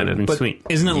 Yeah, that would have been sweet.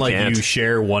 Isn't it like you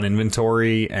share one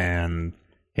inventory and...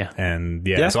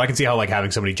 Yeah. So I can see how like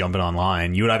having somebody jump in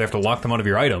online, you would either have to lock them out of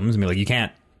your items and be like, you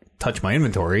can't touch my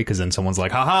inventory, because then someone's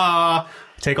like, haha,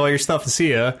 take all your stuff to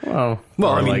see ya. Well,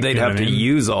 I mean, they'd have to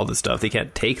use all the stuff. They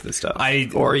can't take the stuff.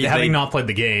 Having not played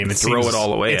the game, it throw it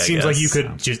all away. It seems like you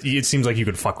could it seems like you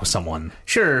could fuck with someone.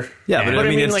 Sure. Yeah, but I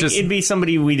mean, it's like just, it'd be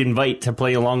somebody we'd invite to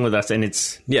play along with us, and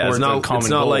it's not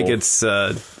goal. Like it's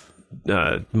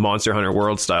Monster Hunter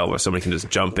World style where somebody can just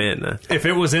jump in. If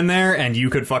it was in there and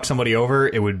you could fuck somebody over,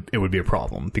 it would be a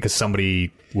problem, because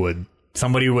somebody would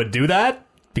do that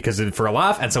because for a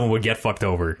laugh, and someone would get fucked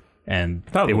over. And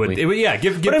it would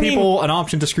give people an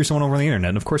option to screw someone over on the internet,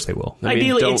 and of course they will.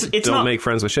 Ideally, don't not, make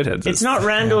friends with shitheads. It's not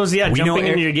randos, jumping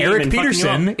into your game. Eric and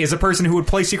Peterson is a person who would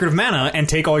play Secret of Mana and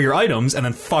take all your items and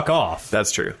then fuck off.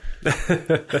 That's true.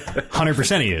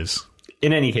 100% he is.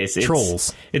 In any case,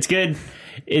 trolls. It's good.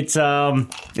 It's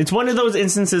one of those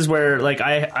instances where like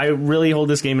I really hold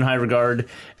this game in high regard,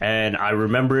 and I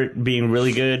remember it being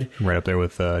really good. Right up there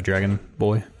with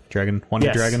Wonder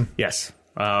Dragon. Yes.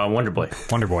 Wonder Boy.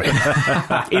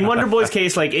 In Wonder Boy's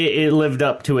case, like it lived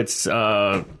up to its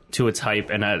hype,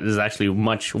 and it is actually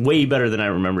way better than I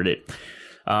remembered it.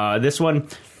 This one,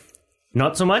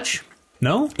 not so much.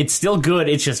 No, it's still good.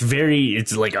 It's just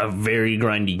it's like a very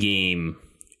grindy game.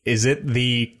 Is it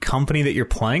the company that you're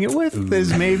playing it with? Ooh.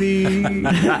 Is maybe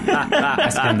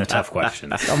asking the tough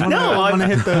questions. I'm gonna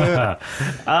hit the.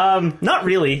 Not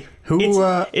really.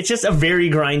 It's just a very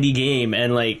grindy game,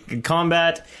 and like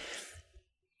combat.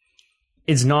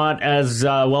 It's not as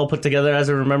well put together as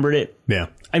I remembered it. Yeah.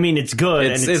 I mean, it's good.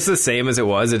 It's the same as it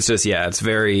was. It's just, it's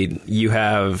very... You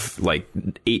have,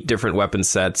 8 different weapon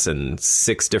sets and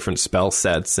 6 different spell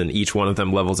sets, and each one of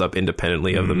them levels up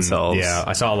independently of themselves. Yeah,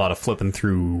 I saw a lot of flipping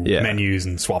through menus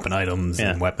and swapping items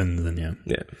and weapons,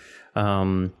 and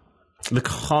the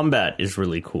combat is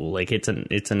really cool. Like, it's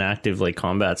an active,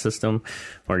 combat system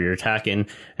where you're attacking,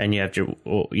 and you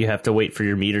have to wait for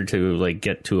your meter to,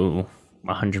 get to...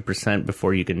 100%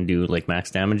 before you can do max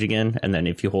damage again, and then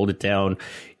if you hold it down,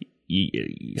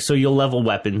 you'll level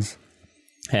weapons,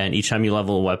 and each time you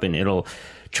level a weapon, it'll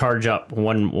charge up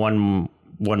one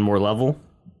more level,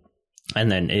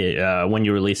 and then when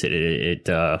you release it,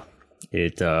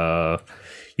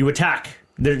 you attack.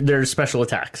 There's special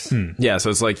attacks. Yeah, so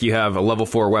it's like you have a level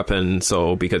 4 weapon,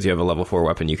 so because you have a level 4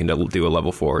 weapon, you can do a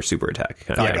level 4 super attack.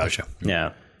 I gotcha.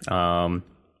 Yeah.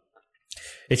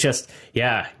 It's just,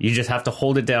 you just have to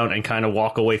hold it down and kind of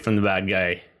walk away from the bad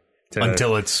guy.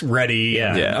 Until it's ready.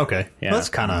 Yeah. Okay. Yeah. Well, that's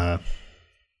kind of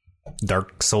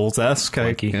Dark Souls-esque,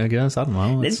 I guess. I don't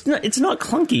know. It's not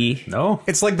clunky. No.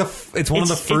 It's like it's one of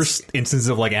the first instances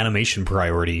of animation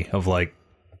priority of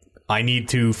I need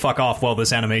to fuck off while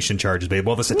this animation charges,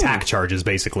 this attack charges,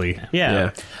 basically.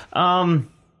 Yeah.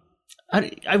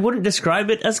 I wouldn't describe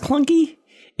it as clunky.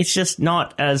 It's just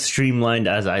not as streamlined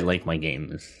as I like my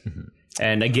games. Mm-hmm.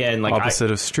 And again,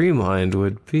 opposite of streamlined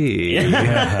would be.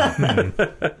 Again,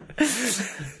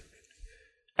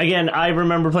 I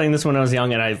remember playing this when I was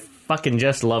young, and I fucking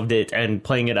just loved it. And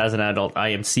playing it as an adult, I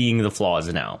am seeing the flaws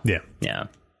now. Yeah.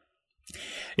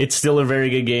 It's still a very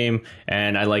good game,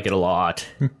 and I like it a lot.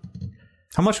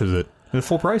 How much was it? The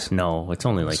full price? No, it's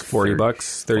only $40,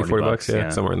 $40, yeah,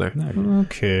 somewhere in there.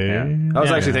 Okay. Yeah. I was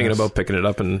actually thinking about picking it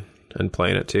up and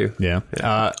playing it too. Yeah.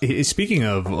 Speaking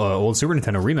of old Super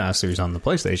Nintendo remasters on the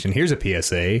PlayStation, here's a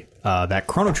PSA. That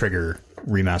Chrono Trigger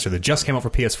remaster that just came out for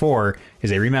PS4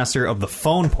 is a remaster of the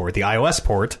phone port, the iOS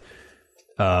port,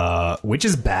 which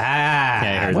is bad.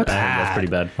 Yeah, I heard that's pretty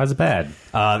bad. Why's it bad?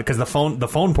 Because the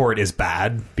phone port is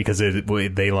bad because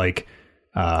they like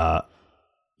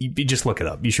you just look it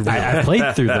up. You should. I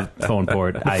played through the phone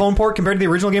port. The phone port compared to the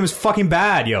original game is fucking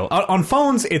bad, yo. On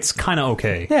phones, it's kind of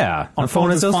okay. Yeah, on phone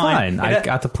it's fine. I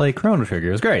got to play Chrono Trigger.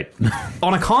 It was great.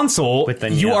 On a console,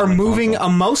 you are moving a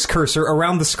mouse cursor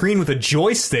around the screen with a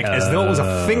joystick as though it was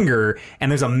a finger,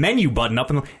 and there's a menu button up,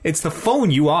 and it's the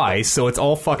phone UI, so it's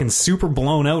all fucking super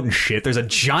blown out and shit. There's a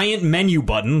giant menu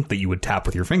button that you would tap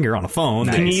with your finger on a phone.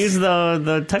 Can you use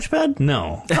the touchpad?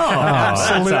 No. Oh,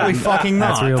 absolutely fucking not.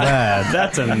 That's real bad.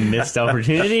 That's a missed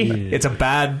opportunity. It's a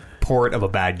bad port of a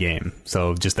bad game.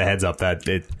 So just a heads up that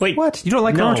it. Wait, what? You don't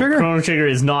like Chrono Trigger? Chrono Trigger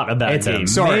is not a bad game.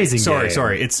 Sorry.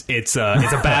 It's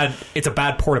a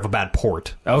bad port of a bad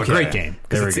port. Of a great game.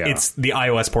 There we go. It's the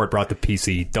iOS port brought to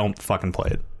PC. Don't fucking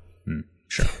play it.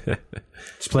 Sure.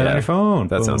 Just play it on your phone.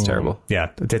 That sounds terrible.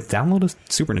 Yeah, download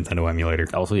a Super Nintendo emulator.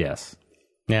 Also, yes.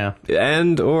 Yeah.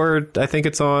 Or I think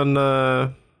it's on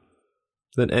the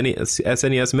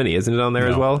SNES Mini. Isn't it on there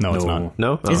as well? No, it's not.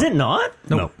 No? Is it not?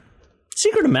 No.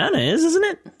 Secret of Mana isn't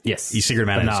it? Yes. Secret of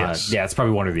Mana But is, not- yes. Yeah, it's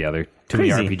probably one or the other. Too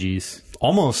Crazy. many RPGs.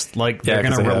 Almost like they're going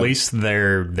 'cause to they have- release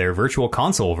their virtual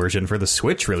console version for the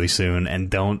Switch really soon and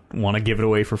don't want to give it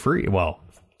away for free. Well,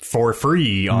 for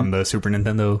free on the Super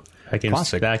Nintendo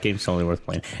Classic. That game's totally worth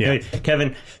playing. Yeah. Anyway,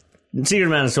 Kevin, Secret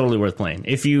of Mana is totally worth playing.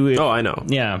 Oh, I know.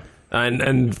 Yeah.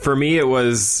 And for me, it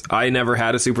was, I never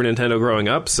had a Super Nintendo growing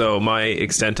up, so my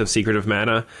extent of Secret of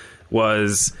Mana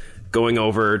was going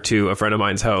over to a friend of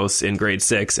mine's house in grade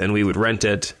 6, and we would rent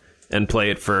it and play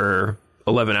it for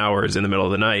 11 hours in the middle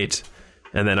of the night,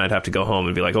 and then I'd have to go home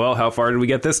and be like, well, how far did we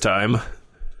get this time?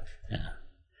 Yeah.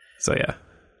 So, yeah.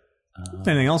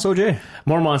 Anything else, OJ?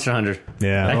 More Monster Hunter.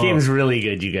 Yeah. That game's really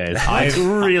good, you guys. It's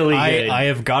really good. I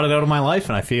have got it out of my life,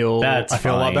 and I feel a lot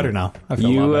fine. better now. I feel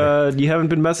a lot better. You haven't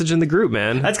been messaging the group,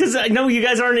 man. That's because I know you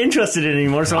guys aren't interested in it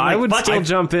anymore, so I I'm would like, still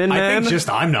jump in, man. I think just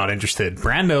I'm not interested.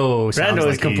 Brando sounds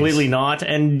is completely not,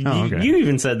 and okay. you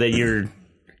even said that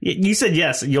you said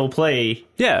yes, you'll play,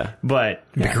 Yeah. but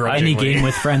Any game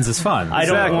with friends is fun. I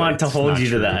don't Exactly. want to hold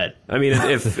you to that. I mean,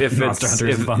 if Monster it's... Hunter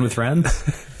is fun with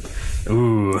friends.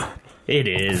 Ooh. It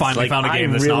is. Finally found a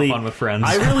game that's not fun with friends.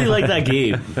 I really like that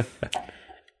game.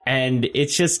 And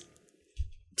it's just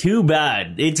too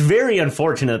bad. It's very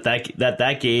unfortunate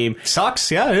that game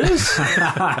Sucks, yeah, it is.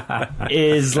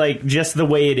 is like just the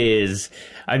way it is.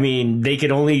 I mean, they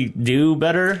could only do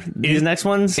better these next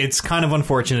ones. It's kind of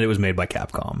unfortunate it was made by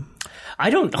Capcom. I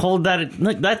don't hold that.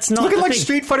 That's not. Look at the like thing.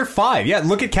 Street Fighter 5. Yeah,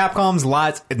 look at Capcom's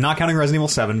last, not counting Resident Evil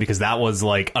 7 because that was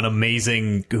like an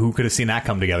amazing. Who could have seen that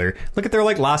come together? Look at their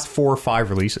like last 4 or 5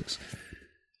 releases.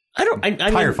 I don't. I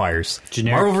Tire mean, Fires,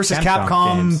 Generic Marvel vs. Capcom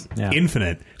Capcom games. Yeah.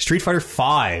 Infinite, Street Fighter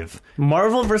 5.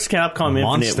 Marvel vs. Capcom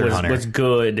Monster Infinite Hunter. was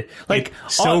good. Like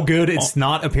So good, it's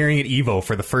not appearing at EVO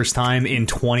for the first time in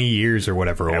 20 years or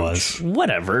whatever it was.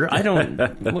 Whatever. I don't.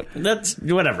 That's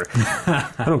whatever.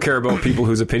 I don't care about people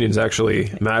whose opinions actually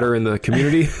matter in the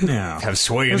community. Yeah. Have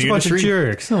sway in There's the a bunch of industry.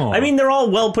 jerks. Oh. I mean, they're all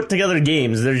well put together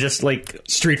games. They're just like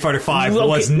Street Fighter 5 okay,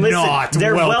 was listen, not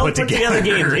they're well put together.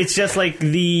 games. It's just like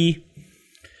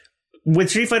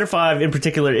with Street Fighter 5 in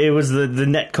particular, it was the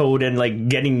net code and like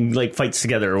getting like fights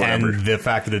together or whatever. And the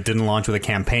fact that it didn't launch with a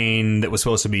campaign that was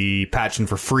supposed to be patched in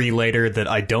for free later that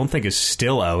I don't think is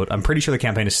still out. I'm pretty sure the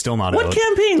campaign is still not out. What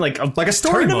campaign? Like Like a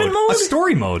story tournament mode. A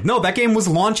story mode. No, that game was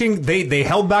launching. They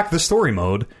held back the story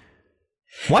mode.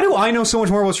 Why do I know so much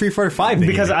more about Street Fighter 5 than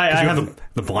Because you do? I you have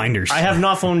the blinders. I have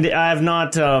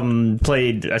not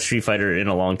played a Street Fighter in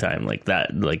a long time, like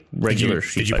that, like regular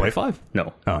Street Did you Fighter. play 5?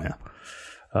 No. Oh yeah.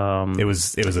 It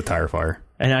was a tire fire.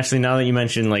 And actually, now that you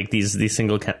mention like these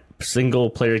single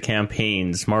player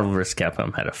campaigns, Marvel vs.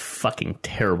 Capcom had a fucking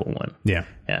terrible one. Yeah.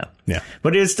 Yeah.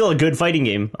 But it was still a good fighting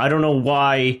game. I don't know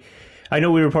why. I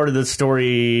know we reported this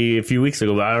story a few weeks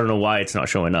ago, but I don't know why it's not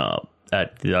showing up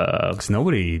at. Because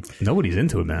nobody's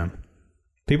into it, man.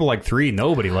 People like 3.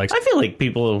 Nobody likes. I feel like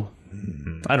people.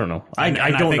 I don't know. I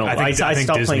don't know. I think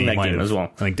stopped Disney playing that might game have- as well.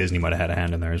 I think Disney might have had a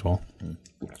hand in there as well.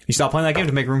 You stopped playing that game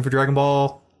to make room for Dragon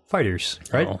Ball Fighters,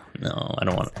 right? No, I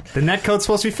don't want it. The netcode's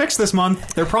supposed to be fixed this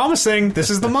month. They're promising. This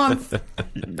is the month.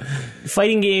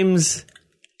 Fighting games.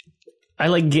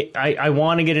 I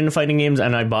want to get into fighting games,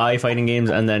 and I buy fighting games,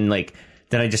 and then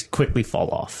I just quickly fall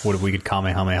off. What if we could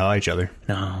Kamehameha each other?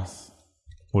 No.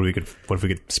 What if we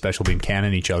could special beam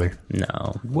cannon each other?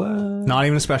 No. What? Not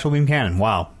even a special beam cannon.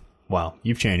 Wow.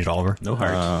 You've changed, Oliver. No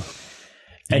heart.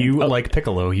 You like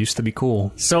Piccolo. Used to be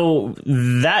cool. So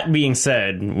that being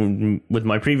said, with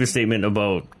my previous statement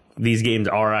about these games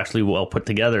are actually well put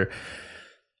together.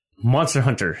 Monster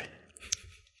Hunter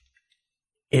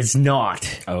is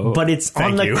not, but it's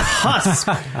on the cusp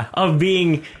of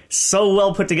being so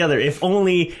well put together. If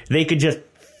only they could just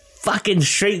fucking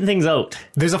straighten things out.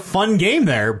 There's a fun game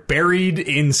there, buried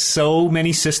in so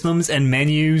many systems and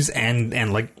menus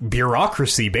and like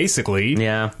bureaucracy, basically.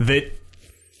 Yeah. That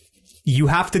you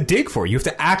have to dig for. You have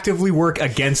to actively work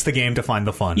against the game to find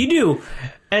the fun. You do.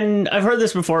 And I've heard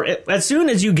this before. As soon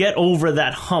as you get over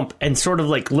that hump and sort of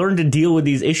like learn to deal with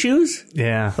these issues,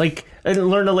 like and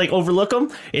learn to like overlook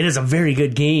them, it is a very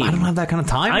good game. I don't have that kind of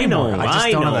time anymore. I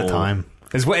just don't have that time.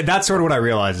 That's sort of what I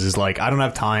realized is like I don't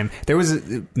have time. There was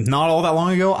not all that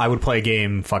long ago. I would play a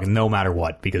game fucking no matter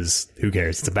what because who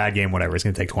cares? It's a bad game, whatever. It's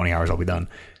gonna take 20 hours. I'll be done.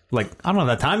 Like I don't have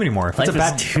that time anymore. If Life it's a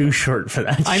bad, is too short for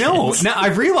that. I know. Now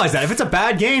I've realized that if it's a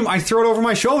bad game, I throw it over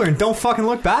my shoulder and don't fucking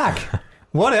look back.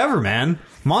 Whatever, man.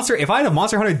 If I had a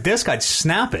Monster Hunter disc, I'd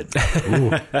snap it.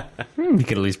 You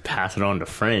could at least pass it on to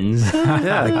friends.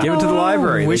 Yeah, give it to the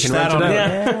library. Wish that on.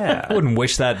 Yeah. I wouldn't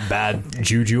wish that bad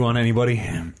juju on anybody.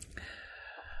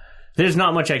 There's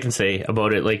not much I can say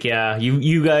about it. Like, yeah,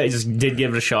 you guys did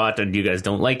give it a shot, and you guys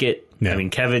don't like it. Yeah. I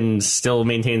mean, Kevin still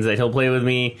maintains that he'll play with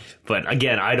me, but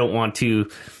again, I don't want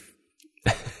to.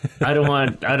 I don't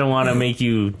want to make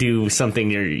you do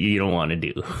something you don't want to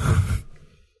do.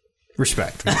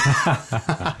 Respect.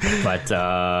 But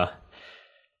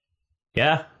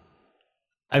yeah.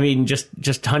 I mean,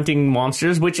 just hunting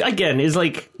monsters, which again is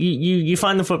like you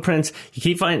find the footprints,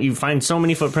 you find so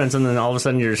many footprints, and then all of a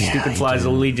sudden your stupid flies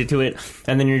will lead you to it,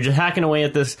 and then you're just hacking away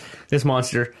at this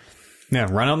monster. Yeah,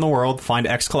 run out in the world, find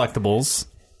X collectibles,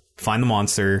 find the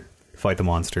monster, fight the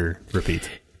monster, repeat.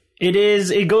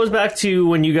 It goes back to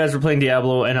when you guys were playing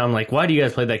Diablo, and I'm like, why do you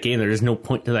guys play that game? There is no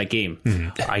point to that game.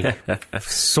 I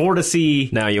sort of see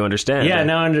now you understand. Yeah,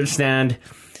 now I understand.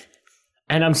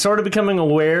 And I'm sort of becoming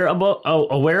aware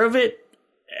of it,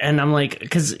 and I'm like,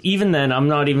 because even then, I'm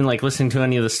not even like listening to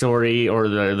any of the story or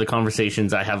the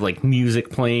conversations. I have like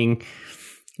music playing,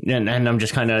 and I'm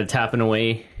just kind of tapping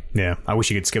away. Yeah, I wish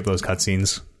you could skip those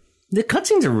cutscenes. The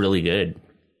cutscenes are really good.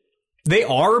 They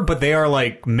are, but they are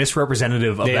like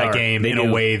misrepresentative of that game in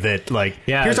a way that like,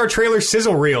 here's our trailer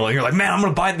sizzle reel, and you're like, man, I'm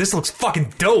gonna buy it. This looks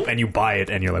fucking dope, and you buy it,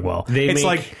 and you're like, well,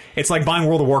 it's like buying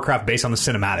World of Warcraft based on the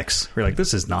cinematics. You're like,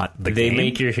 this is not the game. They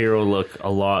make your hero look a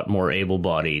lot more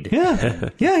able-bodied. Yeah,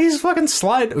 yeah, he's fucking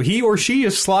he or she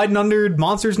is sliding under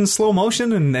monsters in slow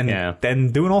motion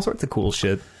and doing all sorts of cool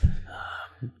shit.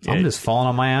 I'm just falling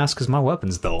on my ass because my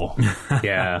weapon's dull.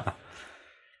 Yeah.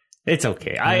 It's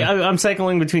okay. I'm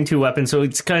cycling between two weapons, so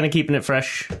it's kind of keeping it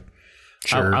fresh.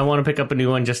 Sure. I want to pick up a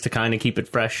new one just to kind of keep it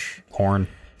fresh.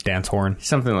 Dance horn,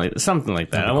 something like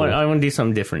that. I want to do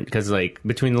something different because like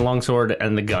between the longsword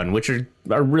and the gun, which are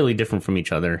really different from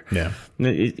each other. Yeah,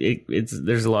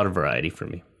 there's a lot of variety for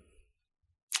me.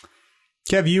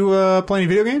 Kev, you play any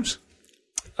video games?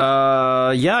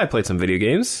 Yeah, I played some video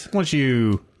games. Why don't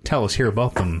you tell us here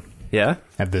about them? Yeah,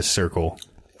 at this circle.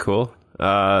 Cool.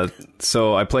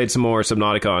 So I played some more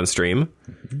Subnautica on stream.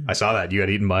 I saw that you got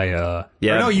eaten by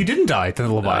yeah. No, you didn't die to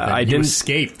the Leviathan. You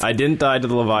escaped. I didn't die to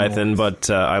the Leviathan,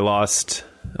 but I lost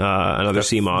another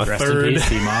sea moth. Third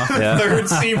sea moth. Yeah. Third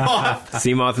sea moth.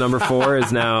 Sea moth number 4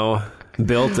 is now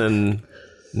built and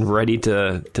ready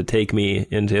to take me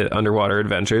into underwater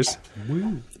adventures.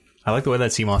 I like the way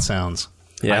that sea moth sounds.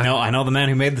 Yeah. I know the man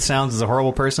who made the sounds is a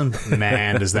horrible person.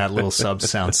 Man, does that little sub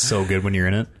sound so good when you're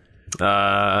in it.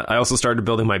 I also started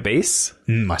building my base.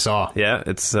 I saw. Yeah,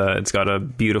 it's got a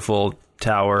beautiful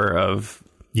tower of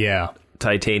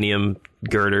titanium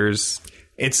girders.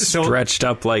 It's stretched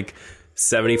up like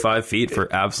 75 feet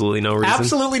for absolutely no reason.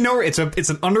 Absolutely no. It's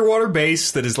an underwater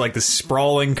base that is like this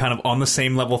sprawling kind of on the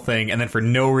same level thing, and then for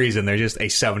no reason there's just a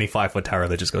 75-foot tower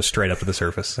that just goes straight up to the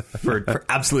surface for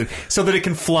absolute, so that it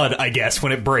can flood, I guess,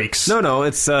 when it breaks. No,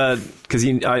 it's because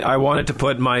I wanted to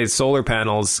put my solar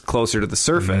panels closer to the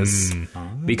surface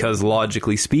because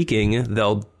logically speaking,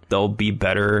 they'll be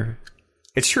better.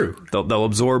 It's true. They'll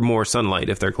absorb more sunlight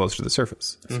if they're closer to the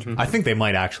surface. Mm-hmm. I think they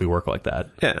might actually work like that.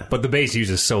 Yeah. But the base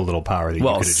uses so little power that you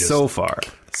could have just... so far,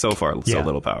 so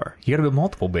little power. You gotta build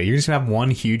multiple bases. You're just gonna have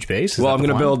one huge base? I'm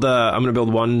gonna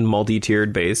build one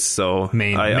multi-tiered base. So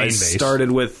I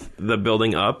started with the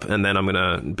building up, and then I'm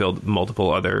gonna build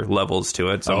multiple other levels to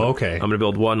it. So okay. I'm gonna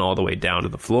build one all the way down to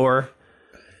the floor.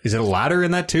 Is it a ladder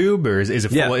in that tube, or is it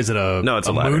full? Yeah. Is it a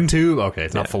moon tube? Okay,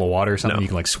 it's not full of water or something. No. You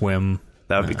can like swim.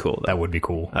 That would be cool. That would be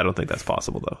cool. I don't think that's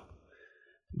possible though.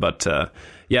 But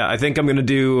I think I'm gonna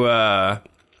do. I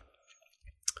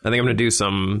think I'm gonna do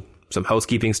some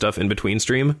housekeeping stuff in between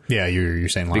stream. Yeah, you're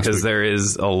saying last because week. There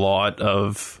is a lot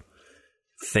of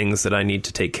things that I need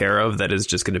to take care of that is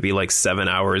just going to be like 7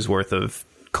 hours worth of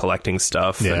collecting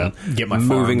stuff and get my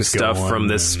moving stuff going from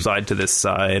this side to this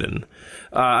side. And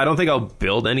I don't think I'll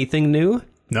build anything new.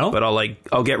 No? But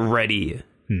I'll get ready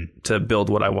to build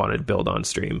what I wanted to build on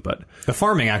stream. But the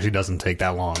farming actually doesn't take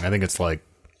that long. I think it's like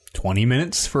 20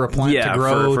 minutes for a plant to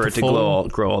grow. For it to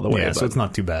grow all the way. Yeah, so it's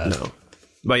not too bad. No.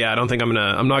 But yeah, I don't think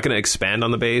I'm not gonna expand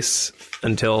on the base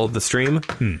until the stream.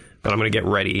 But I'm gonna get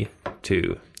ready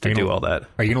to do all that.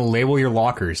 Are you gonna label your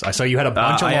lockers? I saw you had a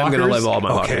bunch of lockers. I am gonna label all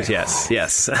my lockers. Yes.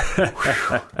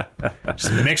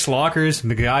 Just mixed lockers.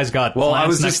 The guy's got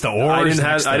plants next to ores.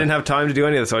 I didn't have time to do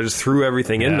any of this, so I just threw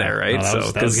everything in there. Right.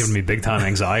 No, that was giving me big time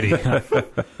anxiety.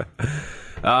 But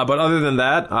other than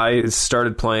that, I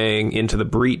started playing Into the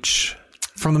Breach.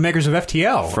 From the makers of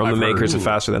FTL. From the makers of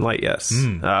Faster Than Light, yes.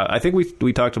 I think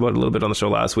we talked about it a little bit on the show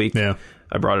last week. Yeah.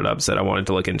 I brought it up, said I wanted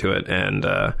to look into it, and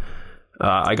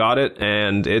I got it,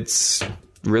 and it's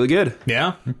really good.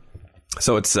 Yeah?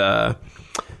 So it's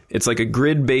like a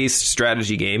grid-based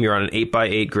strategy game. You're on an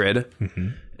 8x8 grid,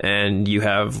 and you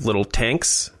have little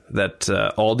tanks that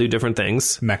all do different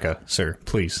things. Mecha, sir,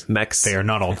 please. Mechs. They are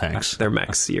not all tanks. They're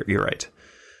mechs, you're right.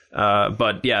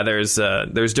 But yeah,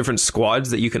 there's different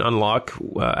squads that you can unlock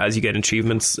as you get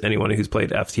achievements. Anyone who's played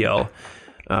FTL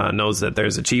knows that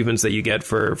there's achievements that you get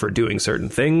for doing certain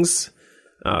things.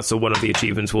 So one of the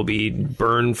achievements will be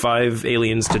burn 5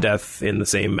 aliens to death in the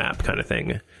same map kind of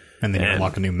thing. And then you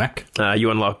unlock a new mech?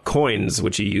 You unlock coins,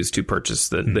 which you use to purchase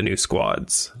the new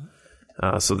squads.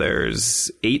 So there's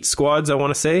 8 squads, I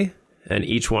want to say, and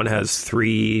each one has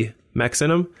 3 mechs in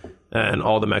them, and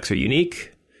all the mechs are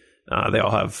unique. They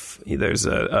all have, there's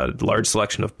a large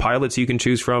selection of pilots you can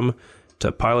choose from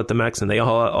to pilot the mechs, and they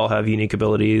all have unique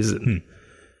abilities.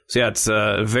 So yeah, it's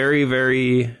very,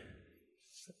 very,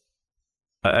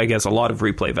 I guess, a lot of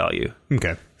replay value.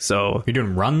 Okay. So you're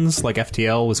doing runs like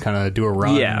FTL was kind of do a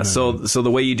run? Yeah, so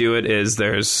the way you do it is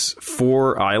there's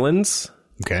 4 islands.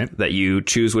 Okay. That you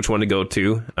choose which one to go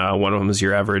to. One of them is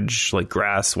your average like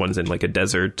grass. One's in like a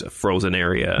desert, a frozen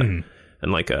area,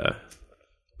 and like a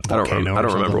I don't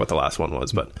remember what the last one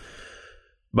was,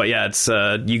 but yeah, it's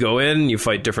you go in, you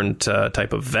fight different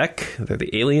type of Vec. They're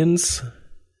the aliens.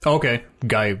 Okay,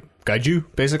 Gaiju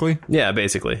basically. Yeah,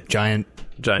 basically giant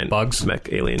bugs,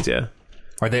 mech aliens. Yeah.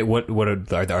 Are they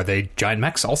are they giant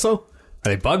mechs also? Are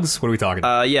they bugs? What are we talking?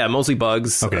 Yeah, mostly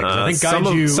bugs. Okay, I think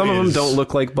Gaiju some of them don't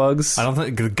look like bugs. I don't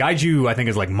think Gaiju. I think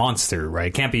is like monster, right?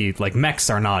 It can't be like mechs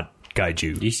are not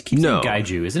Gaiju. You keep saying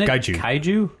Gaiju, isn't it?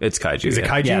 Kaiju? It's Kaiju. Is it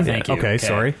Kaiju? Yeah, thank you. Okay,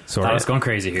 sorry. I was going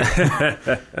crazy here.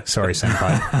 Sorry,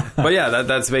 senpai. But yeah,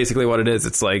 that's basically what it is.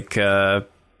 It's like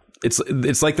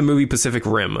it's like the movie Pacific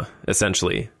Rim,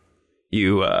 essentially.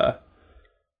 You're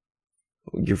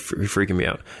freaking me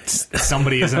out.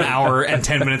 Somebody is an hour and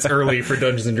 10 minutes early for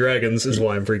Dungeons and Dragons is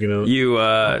why I'm freaking out.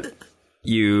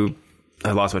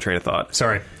 I lost my train of thought.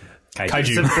 Sorry.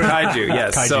 Kaiju. Kaiju,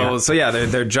 yes. Kaiju. So yeah,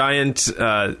 they're giant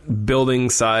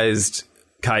building-sized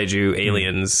kaiju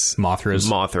aliens.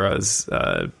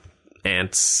 Mothras,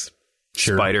 ants,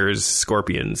 spiders,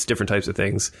 scorpions, different types of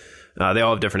things. They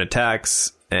all have different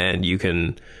attacks, and you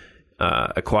can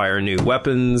acquire new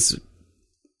weapons,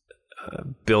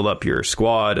 build up your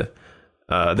squad.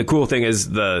 The cool thing is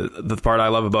the part I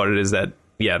love about it is that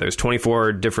there's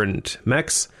 24 different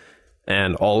mechs,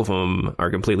 and all of them are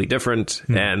completely different.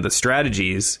 And the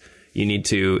strategies you need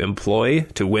to employ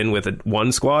to win with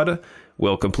one squad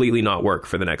will completely not work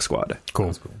for the next squad.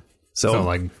 Cool. So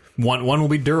like one will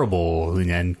be durable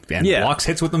and blocks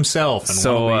hits with himself. And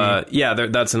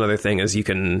that's another thing is you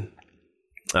can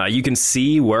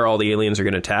see where all the aliens are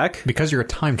going to attack because you're a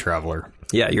time traveler.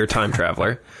 Yeah, you're a time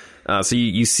traveler. So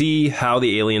you see how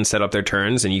the aliens set up their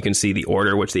turns, and you can see the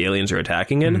order which the aliens are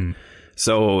attacking in.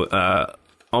 So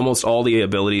almost all the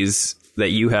abilities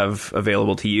that you have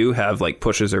available to you have like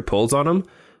pushes or pulls on them.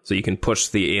 So you can push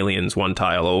the aliens one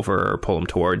tile over or pull them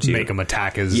towards you. Make them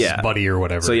attack his buddy or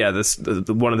whatever. So yeah,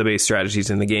 one of the base strategies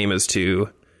in the game is to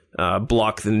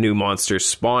block the new monsters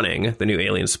spawning, the new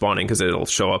aliens spawning, because it'll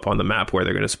show up on the map where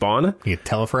they're going to spawn. You get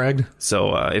telefragged?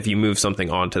 So if you move something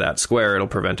onto that square, it'll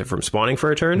prevent it from spawning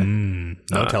for a turn.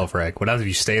 No telefrag. What happens if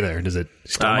you stay there? Does it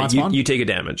still not spawn? You take a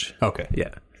damage. Okay.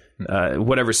 Yeah.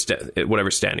 Whatever's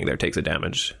standing there takes a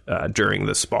damage during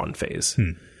the spawn phase.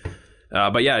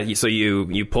 But yeah, so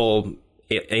you pull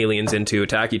aliens in to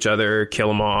attack each other, kill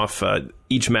them off.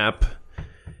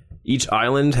 Each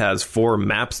island has 4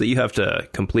 maps that you have to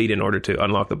complete in order to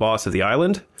unlock the boss of the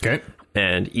island. Okay.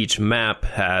 And each map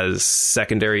has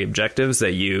secondary objectives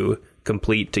that you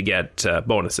complete to get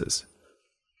bonuses.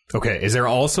 Okay. Is there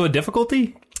also a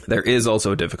difficulty? There is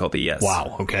also a difficulty, yes.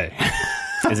 Wow. Okay.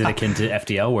 Is it akin to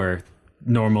FTL where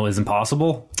normal is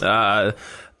impossible?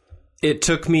 It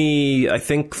took me, I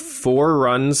think, 4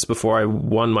 runs before I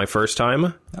won my first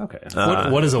time. Okay.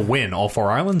 What is a win? All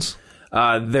 4 islands?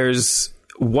 There's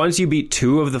once you beat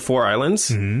 2 of the 4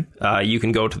 islands, you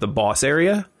can go to the boss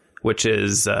area, which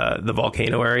is the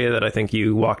volcano area that I think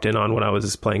you walked in on when I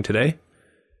was playing today.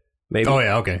 Maybe. Oh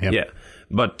yeah, okay, yep. Yeah,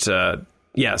 but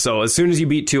so as soon as you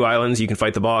beat 2 islands, you can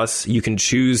fight the boss. You can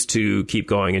choose to keep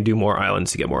going and do more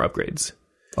islands to get more upgrades.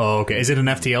 Oh, okay. Is it an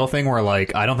FTL thing where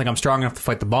like I don't think I'm strong enough to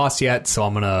fight the boss yet, so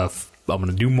I'm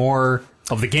gonna do more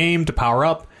of the game to power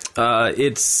up?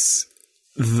 It's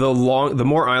the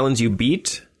more islands you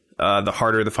beat, the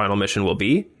harder the final mission will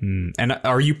be. And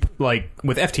are you like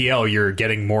with FTL? You're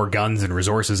getting more guns and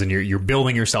resources, and you're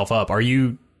building yourself up. Are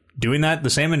you doing that the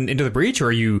same in Into the Breach, or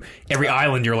are you every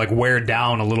island you're like weared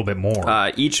down a little bit more?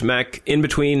 Each mech in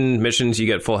between missions you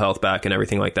get full health back and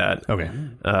everything like that. Okay.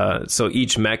 So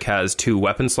each mech has 2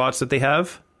 weapon slots that they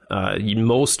have.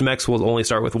 Most mechs will only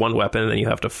start with 1 weapon, and then you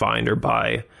have to find or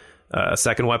buy a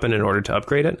second weapon in order to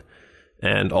upgrade it.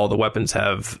 And all the weapons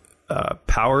have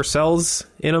power cells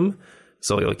in them.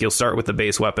 So like you'll start with the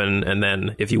base weapon, and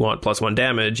then if you want +1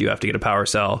 damage, you have to get a power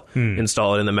cell,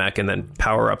 install it in the mech, and then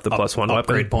power up the +1 weapon.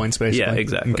 Upgrade points, basically. Yeah,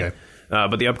 exactly. Okay.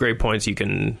 But the upgrade points you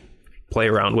can play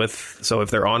around with. So if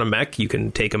they're on a mech, you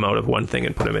can take them out of one thing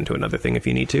and put them into another thing if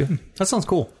you need to. That sounds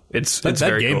cool. It's that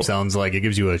very game cool. sounds like it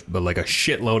gives you a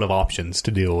shitload of options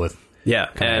to deal with. Yeah,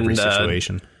 and every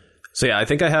situation. So yeah, I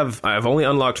think I've only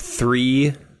unlocked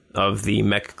 3 of the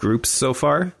mech groups so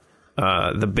far.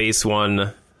 The base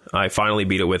one, I finally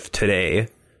beat it with today,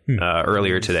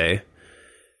 earlier today.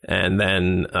 And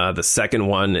then the second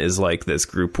one is like this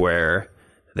group where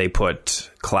they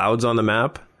put clouds on the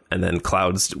map, and then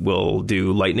clouds will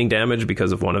do lightning damage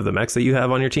because of one of the mechs that you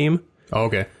have on your team. Oh,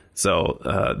 okay.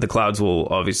 So the clouds will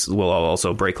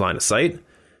also break line of sight.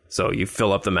 So you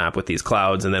fill up the map with these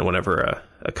clouds, and then whenever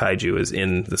a kaiju is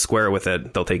in the square with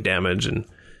it, they'll take damage. And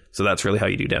so that's really how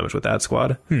you do damage with that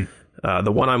squad.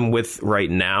 The one I'm with right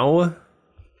now,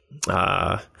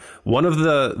 one of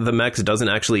the mechs doesn't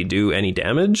actually do any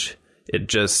damage. It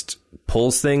just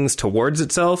pulls things towards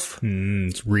itself.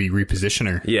 It's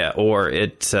repositioner. Yeah, or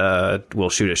it will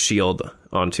shoot a shield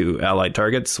onto allied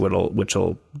targets, which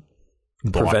will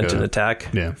prevent an attack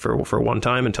for one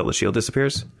time until the shield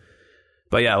disappears.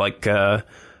 But yeah, like a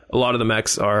lot of the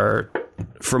mechs are,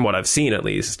 from what I've seen at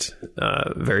least,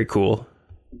 very cool.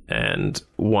 And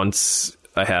once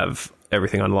I have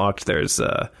everything unlocked, there's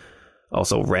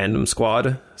also random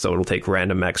squad, so it'll take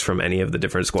random mechs from any of the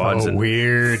different squads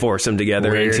and force them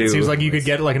together into... It seems like you could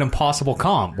get like an impossible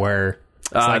comp where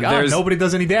it's like, nobody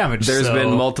does any damage. There's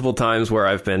been multiple times where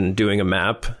I've been doing a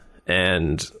map,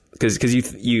 and because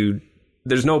you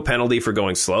there's no penalty for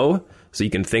going slow, so you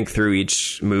can think through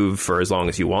each move for as long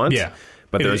as you want. Yeah,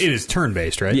 but it is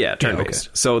turn-based, right? Yeah, turn-based.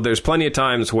 Okay. So there's plenty of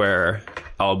times where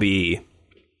I'll be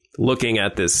looking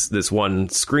at this one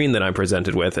screen that I'm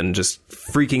presented with and just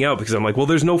freaking out because I'm like, well,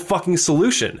 there's no fucking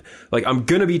solution. Like, I'm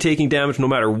going to be taking damage no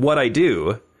matter what I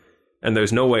do, and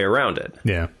there's no way around it.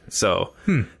 Yeah. So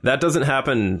that doesn't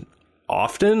happen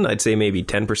often. I'd say maybe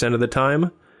 10% of the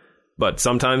time. But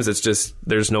sometimes it's just,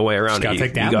 there's no way around it. You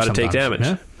got to take damage.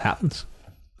 Yeah, happens.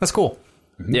 That's cool.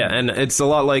 Yeah, and it's a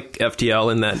lot like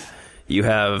FTL in that you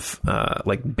have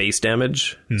like base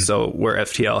damage. So where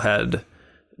FTL had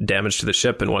damage to the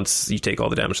ship, and once you take all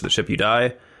the damage to the ship, you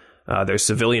die. There's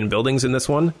civilian buildings in this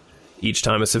one. Each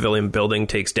time a civilian building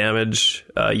takes damage,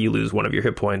 you lose one of your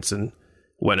hit points, and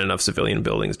when enough civilian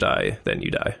buildings die, then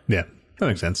you die. Yeah, that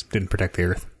makes sense. Didn't protect the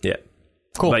Earth. Yeah.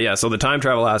 Cool. But yeah, so the time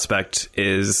travel aspect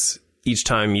is each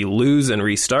time you lose and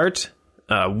restart,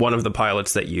 one of the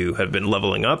pilots that you have been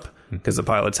leveling up, because the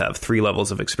pilots have 3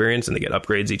 levels of experience, and they get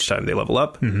upgrades each time they level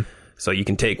up. So you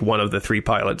can take one of the 3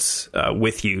 pilots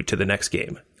with you to the next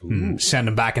game. Send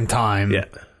them back in time. Yeah.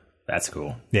 That's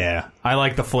cool. Yeah. I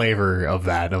like the flavor of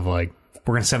that, of like,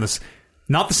 we're going to send this,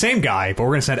 not the same guy, but we're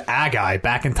going to send a guy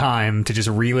back in time to just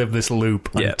relive this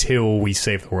loop until we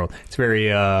save the world. It's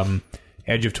very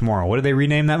Edge of Tomorrow. What did they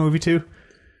rename that movie to?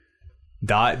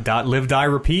 Live, Die,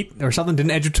 Repeat or something?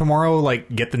 Didn't Edge of Tomorrow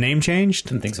like get the name changed?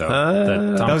 Didn't think so.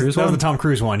 The Tom Cruise one? That was the Tom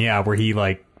Cruise one, yeah, where he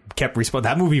like kept responding.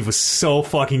 That movie was so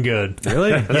fucking good.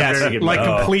 Really? Yes, like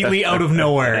completely out of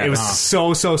nowhere. It was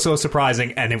so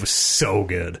surprising, and it was so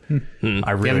good.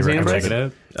 I really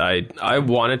recommend it. I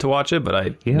wanted to watch it, but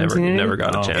I never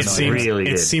got a chance.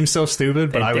 It seems so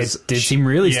stupid, but it did seem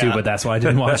really stupid. That's why I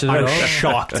didn't watch it at all. I was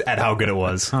shocked at how good it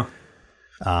was.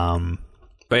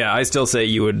 But yeah, I still say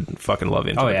you would fucking love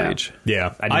Into the Breach.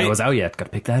 Yeah. I didn't know it was out yet. Got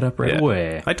to pick that up right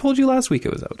away. I told you last week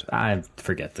it was out. I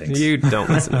forget things. You don't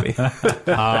listen to me.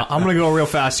 I'm going to go real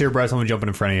fast here, Bryce. I'm going to jump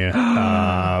in front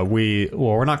of you.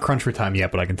 We're not crunch for time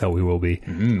yet, but I can tell we will be.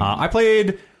 I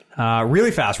played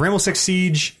really fast. Rainbow Six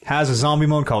Siege has a zombie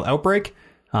mode called Outbreak.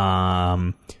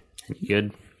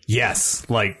 Good. Yes,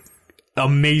 like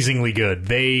amazingly good.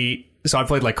 So I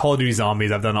played like Call of Duty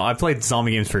Zombies. I've played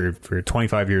zombie games for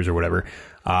 25 years or whatever.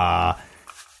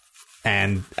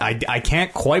 And I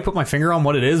can't quite put my finger on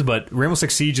what it is, but Rainbow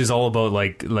Six Siege is all about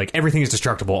like everything is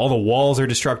destructible. All the walls are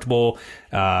destructible.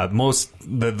 The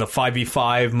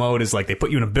 5v5 mode is like they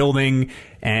put you in a building,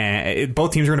 and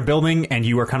both teams are in a building, and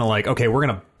you are kind of like, okay, we're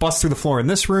gonna bust through the floor in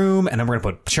this room, and then we're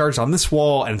gonna put charges on this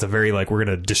wall, and it's a very like we're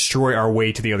gonna destroy our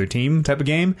way to the other team type of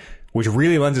game, which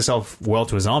really lends itself well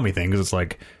to a zombie thing, because it's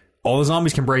like all the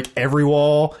zombies can break every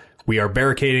wall. We are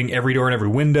barricading every door and every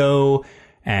window.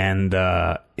 And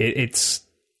it's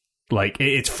like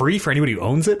it's free for anybody who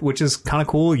owns it, which is kind of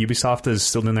cool. Ubisoft is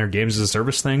still doing their games as a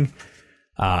service thing,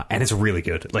 and it's really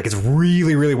good. Like it's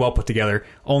really, really well put together.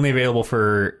 Only available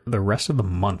for the rest of the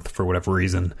month for whatever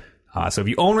reason. So if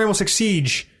you own Rainbow Six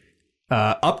Siege,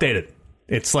 update it.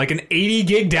 It's like an 80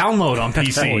 gig download on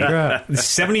PC,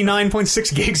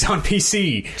 79.6 gigs on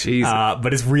PC. Jesus.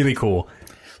 But it's really cool.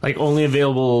 Like only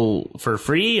available for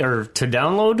free or to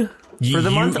download? For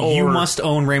the month, or? You must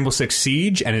own Rainbow Six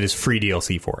Siege, and it is free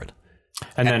DLC for it.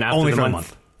 And then after only the for month, a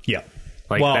month. Yeah.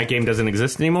 Like that game doesn't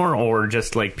exist anymore, or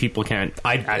just like people can't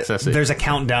access it? There's a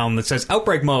countdown that says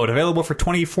Outbreak Mode available for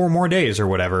 24 more days or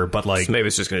whatever, but like... So maybe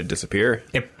it's just going to disappear.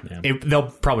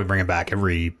 They'll probably bring it back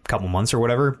every couple months or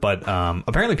whatever, but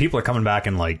apparently people are coming back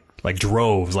in like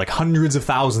droves, like hundreds of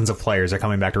thousands of players are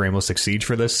coming back to Rainbow Six Siege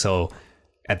for this, so...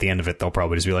 At the end of it, they'll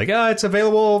probably just be like, it's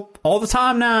available all the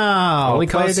time now. Only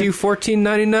costs you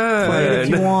 $14.99. Play it if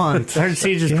you want.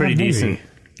 Siege is pretty decent.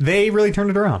 They really turned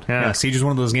it around. Yeah. Siege is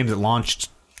one of those games that launched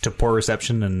to poor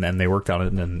reception, and they worked on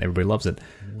it, and everybody loves it.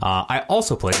 I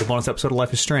also played the bonus episode of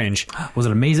Life is Strange. Was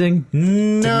it amazing?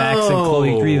 No. Did Max and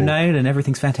Chloe reunite and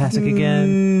everything's fantastic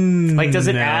again? Like, does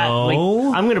it add... Like,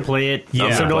 I'm going to play it,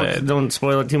 so don't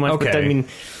spoil it too much. Okay. But I mean...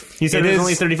 You said it was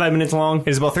only 35 minutes long?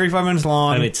 It's about 35 minutes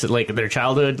long. And it's like their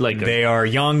childhood? Like they are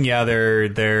young, yeah,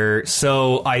 they're...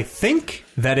 So I think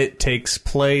that it takes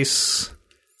place...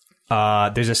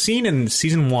 there's a scene in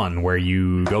season 1 where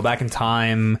you go back in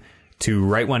time to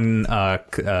right when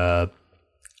a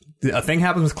thing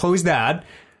happens with Chloe's dad.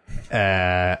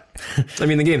 I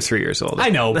mean, the game's 3 years old. I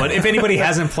know, but if anybody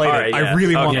hasn't played it, I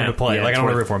really want them to play. Yeah, like, I don't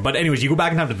want to root for them. But anyways, you go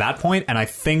back in time to that point, and I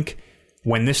think...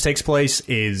 when this takes place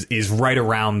is right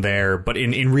around there, but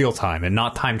in real time and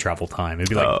not time travel time. It'd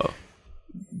be like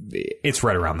it's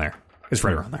right around there. It's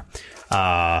right around there.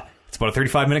 It's about a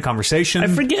 35-minute conversation. I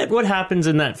forget what happens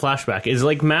in that flashback. Is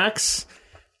like Max,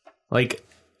 like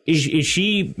is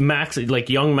she Max,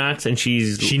 like young Max, and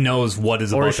she knows what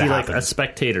is about to happen? Or is she like a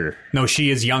spectator? No,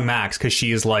 she is young Max because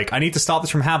she is like, I need to stop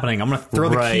this from happening. I'm going to throw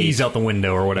the keys out the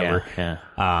window or whatever. Yeah.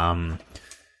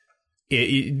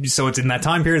 So it's in that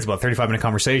time period. It's about a 35-minute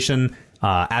conversation.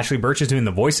 Ashley Birch is doing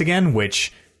the voice again,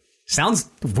 which sounds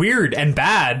weird and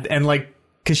bad, and like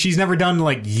because she's never done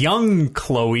like young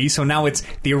Chloe, so now it's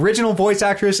the original voice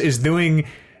actress is doing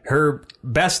her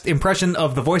best impression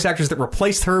of the voice actress that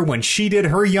replaced her when she did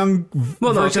her young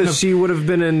version of... she would have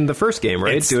been in the first game,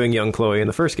 right? Doing young Chloe in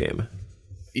the first game.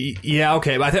 Yeah,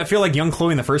 okay. But I feel like young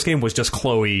Chloe in the first game was just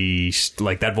Chloe.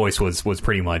 Like that voice was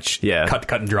pretty much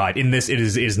cut and dried. In this, it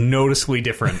is noticeably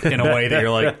different in a way that you're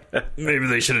like, maybe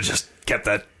they should have just kept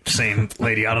that same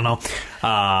lady. I don't know.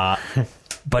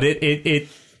 But it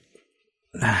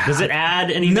does it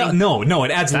add anything? No.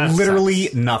 It adds literally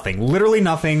nothing. Literally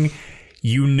nothing.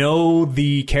 You know,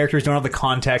 the characters don't have the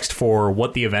context for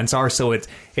what the events are, so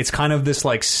it's kind of this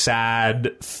like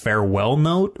sad farewell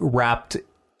note wrapped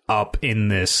up in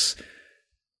this,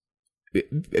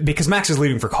 because Max is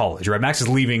leaving for college, right? Max is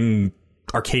leaving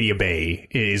Arcadia Bay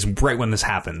is right when this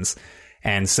happens,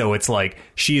 and so it's like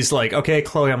she's like, okay,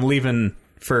 Chloe, I'm leaving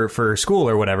for school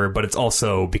or whatever, but it's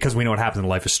also because we know what happens in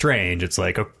Life is Strange. It's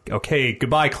like, okay,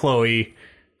 goodbye, Chloe,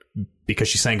 because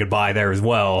she's saying goodbye there as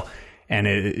well, and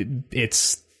it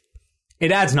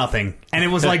adds nothing. And it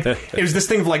was like, it was this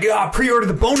thing of like, pre-order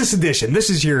the bonus edition. This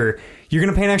is you're going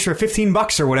to pay an extra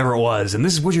 $15 or whatever it was. And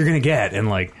this is what you're going to get. And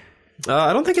like,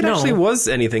 I don't think it actually was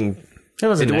anything.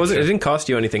 It didn't cost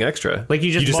you anything extra. Like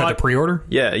you just had to pre-order?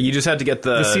 Yeah. You just had to get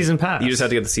the season pass. You just had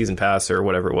to get the season pass or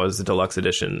whatever it was, the deluxe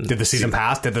edition. Did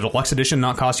the deluxe edition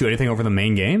not cost you anything over the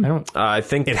main game? I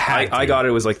think it had I got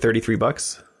it was like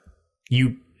 $33.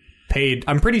 You paid.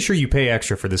 I'm pretty sure you pay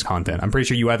extra for this content. I'm pretty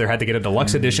sure you either had to get a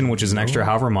deluxe edition, which is an extra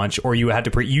however much, or you had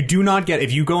to. You do not get,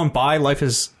 if you go and buy Life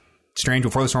is Strange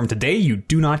Before the Storm today, you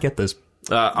do not get this.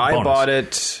 I bought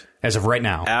it as of right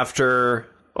now after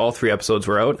all 3 episodes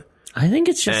were out. I think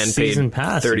it's just and season paid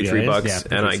pass. $33,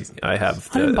 Yeah, and I have.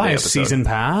 I didn't buy a episode. season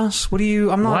pass. What do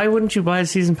you? I'm not. Why wouldn't you buy a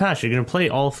season pass? You're going to play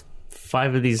all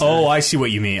 5 of these. Oh, I see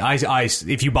what you mean.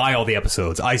 If you buy all the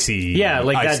episodes, I see. Yeah,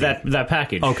 like I see. that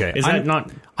package. Okay, is that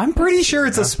not? I'm pretty sure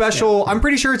it's a special. Yeah. I'm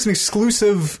pretty sure it's an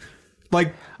exclusive,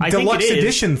 like deluxe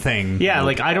edition thing. Yeah,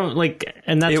 like I don't like,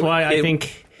 and that's why I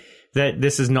think that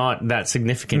this is not that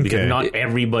significant because not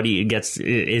everybody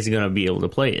is going to be able to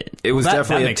play it. It was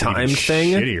definitely a timed thing.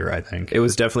 Shittier, I think it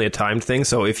was definitely a timed thing.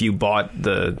 So if you bought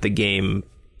the game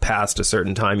past a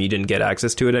certain time, you didn't get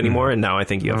access to it anymore, and now I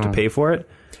think you have to pay for it.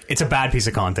 It's a bad piece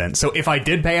of content. So if I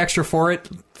did pay extra for it,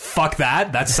 fuck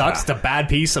that. That sucks. It's a bad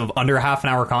piece of under half an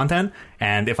hour content.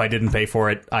 And if I didn't pay for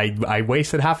it, I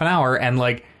wasted half an hour. And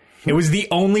like, it was the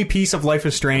only piece of Life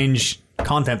is Strange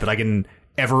content that I can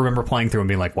ever remember playing through and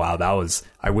being like, wow, that was.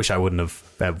 I wish I wouldn't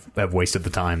have wasted the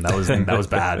time. That was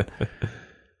bad.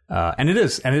 And it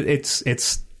is. And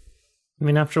it's. I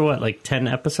mean, after what, like 10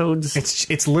 episodes?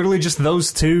 It's literally just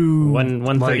those two. One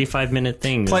 35-minute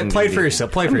thing. Play it for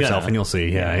yourself. Play it for yourself, and you'll see.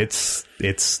 Yeah, it's.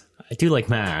 I do like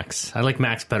Max. I like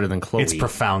Max better than Chloe. It's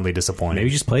profoundly disappointing. Maybe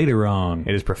you just played it wrong.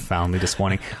 It is profoundly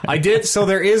disappointing. I did. So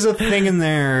there is a thing in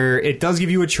there. It does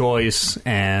give you a choice,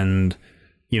 and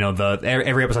you know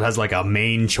every episode has like a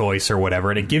main choice or whatever,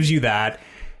 and it gives you that.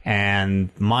 And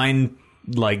mine,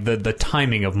 like the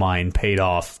timing of mine, paid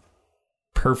off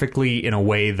perfectly in a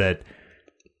way that.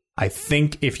 I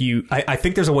think I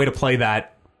think there's a way to play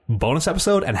that bonus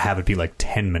episode and have it be like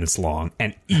 10 minutes long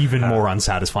and even more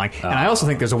unsatisfying. And I also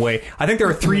think there's a way. I think there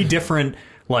are 3 different,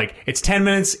 like, it's 10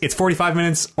 minutes, it's 45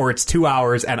 minutes, or it's 2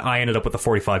 hours, and I ended up with a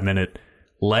 45-minute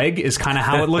leg is kind of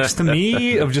how it looks to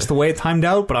me of just the way it timed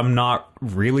out, but I'm not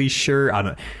really sure.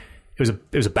 It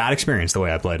was a bad experience the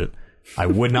way I played it. I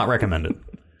would not recommend it.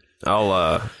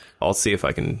 I'll see if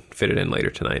I can fit it in later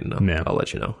tonight, and I'll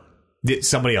let you know.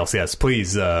 Somebody else, yes.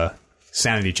 Please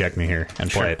sanity check me here and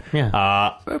play it.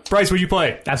 Yeah. Bryce, would you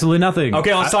play? Absolutely nothing.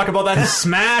 Okay, let's talk about that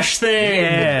Smash thing.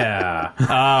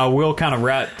 Yeah. We'll kind of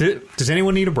wrap. Does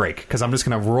anyone need a break? Because I'm just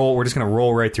going to roll. We're just going to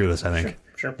roll right through this, I think.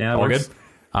 Sure. Yeah, all good?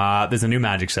 There's a new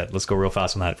Magic set. Let's go real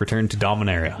fast on that. Return to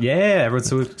Dominaria. Yeah, everyone's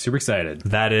super excited.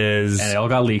 That is... And it all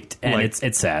got leaked, and like,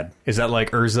 it's sad. Is that like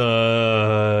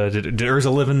Urza... Did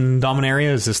Urza live in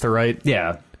Dominaria? Is this the right...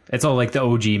 Yeah. It's all like the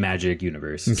OG Magic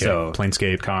universe. Okay. So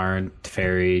Planescape, Karn,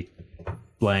 Teferi,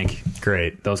 Blank.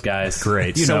 Great. Those guys.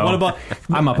 Great. You know, what about...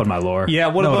 I'm up on my lore. Yeah,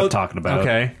 what about... what I'm talking about.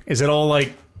 Okay. Is it all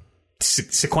like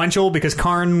sequential? Because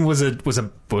Karn was a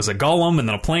golem and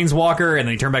then a planeswalker, and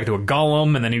then he turned back into a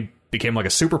golem, and then he became like a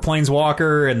super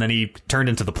planeswalker, and then he turned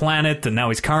into the planet, and now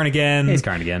he's Karn again. He's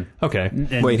Karn again. Okay.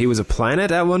 And wait, he was a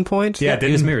planet at one point? Yeah, he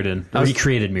was Mirrodin. Or he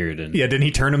created Mirrodin. Yeah, didn't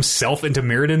he turn himself into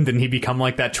Mirrodin? Didn't he become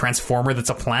like that transformer that's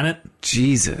a planet?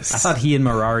 Jesus. I thought he and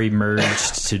Mirari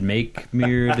merged to make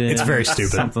Mirrodin. It's very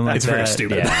stupid. Something like it's that. Very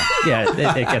stupid. Yeah,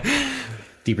 it gets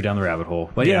deeper down the rabbit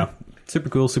hole. But yeah. Super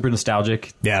cool, super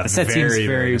nostalgic. Yeah, the set seems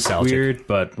very nostalgic. Weird,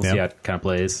 but we'll see how it kind of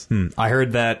plays. I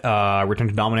heard that Return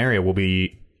to Dominaria will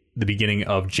be the beginning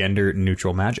of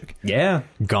gender-neutral Magic. Yeah.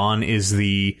 Gone is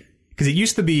the... Because it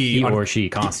used to be... He or she,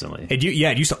 constantly. It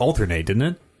used to alternate, didn't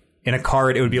it? In a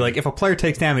card, it would be like, if a player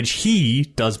takes damage, he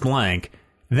does blank.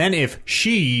 Then if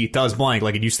she does blank,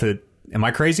 like it used to... Am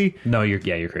I crazy? No, you're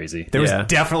crazy. There was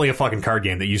definitely a fucking card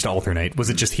game that used to alternate. Was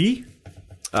it just he?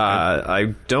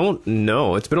 I don't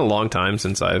know. It's been a long time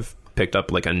since I've picked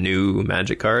up like a new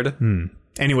Magic card.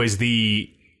 Anyways,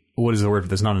 what is the word?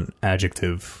 There's not an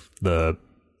adjective.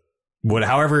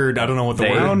 However, I don't know what the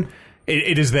word.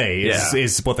 It is they.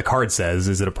 Is what the card says.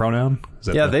 Is it a pronoun?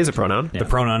 They's a pronoun. The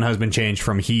pronoun has been changed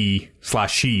from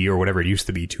he/she or whatever it used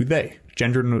to be to they.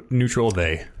 Gender neutral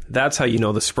they. That's how you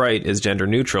know the sprite is gender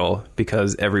neutral,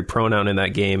 because every pronoun in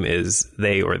that game is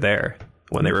they or their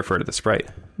when they refer to the sprite.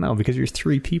 No, because you're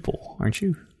 3 people, aren't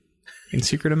you? In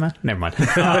Secret of Magic? Never mind.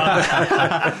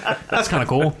 That's kind of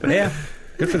cool. Yeah.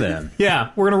 Good for them.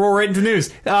 Yeah, we're going to roll right into news.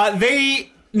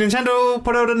 Nintendo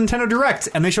put out a Nintendo Direct,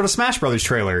 and they showed a Smash Brothers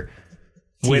trailer.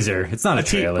 Teaser. It's not a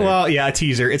trailer. A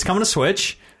teaser. It's coming to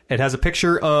Switch. It has a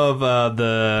picture of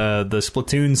the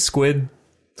Splatoon Squid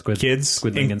kids.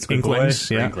 Squidling and Squid Inklings,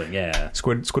 Boy. Yeah. Inkling, yeah.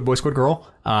 Squid Boy, Squid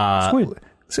Girl. Squid.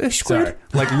 Sorry.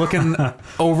 Like looking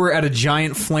over at a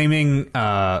giant flaming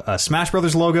Smash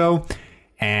Brothers logo,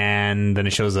 and then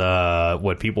it shows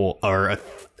what people are...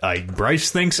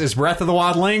 Bryce thinks is Breath of the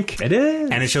Wild Link. It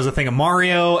is. And it shows a thing of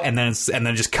Mario, and then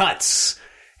it just cuts.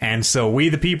 And so we,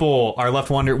 the people, are left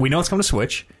wondering. We know it's coming to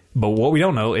Switch, but what we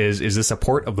don't know is this a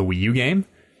port of the Wii U game,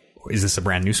 or is this a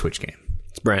brand new Switch game?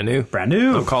 It's brand new. Brand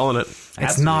new. I'm calling it.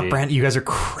 It's not brand. You guys are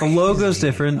crazy. The logo's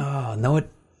different. Oh no, it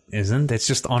isn't. It's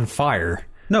just on fire.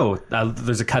 No,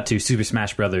 there's a cut to Super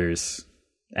Smash Brothers,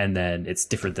 and then it's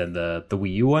different than the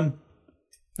Wii U one.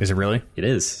 Is it really? It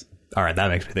is. All right, that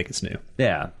makes me think it's new.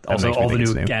 Yeah. That Also, makes me all the think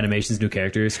new it's new. animations, new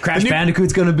characters. Crash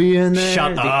Bandicoot's going to be in there.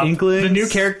 Shut up. Inklings.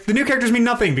 The new characters mean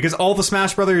nothing because all the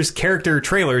Smash Brothers character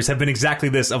trailers have been exactly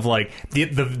this of like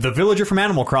the villager from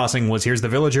Animal Crossing was here's the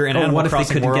villager in Animal what if Crossing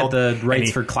they couldn't world, get the rights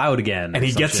and for Cloud again?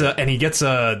 he gets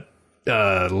a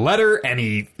letter and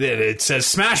it says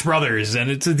Smash Brothers and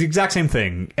it's the exact same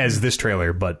thing as this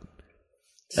trailer, but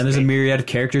and there's a myriad of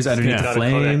characters underneath the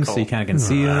flames, so you kind of can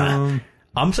see them.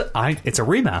 It's a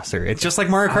remaster. It's just like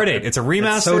Mario Kart 8. It's a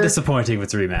remaster. It's so disappointing if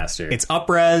it's a remaster. It's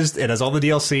up-resed. It has all the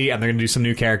DLC, and they're going to do some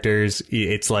new characters.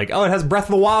 It's like, oh, it has Breath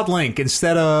of the Wild Link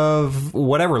instead of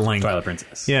whatever Link. Twilight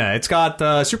Princess. Yeah, it's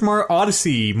got Super Mario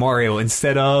Odyssey Mario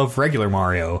instead of regular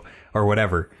Mario or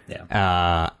whatever.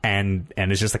 Yeah. And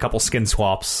it's just a couple skin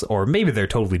swaps, or maybe they're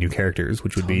totally new characters,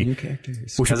 which would be new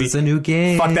characters. Which would be It's a new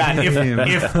game. Fuck that.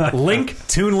 If Link,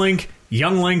 Toon Link,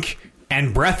 Young Link,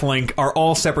 and Breath Link are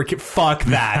all separate. Fuck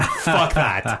that. Fuck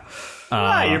that.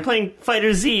 You're playing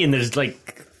Fighter Z and there's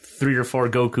like 3 or 4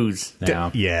 Gokus.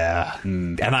 Yeah.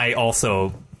 And I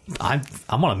also, I'm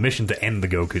on a mission to end the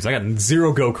Gokus. I got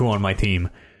 0 Goku on my team.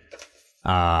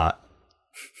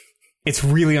 It's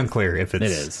really unclear if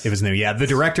it's new. Yeah, the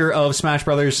director of Smash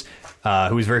Brothers,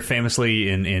 who was very famously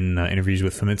in interviews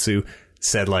with Famitsu,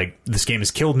 said like, this game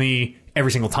has killed me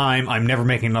every single time. I'm never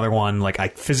making another one. Like, I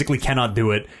physically cannot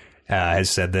do it. Has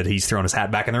said that he's thrown his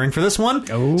hat back in the ring for this one.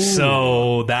 Oh.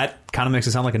 So that kind of makes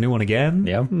it sound like a new one again.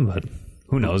 Yeah. But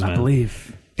who knows, man? I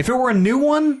believe. If it were a new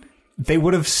one, they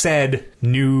would have said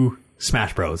new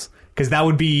Smash Bros. Because that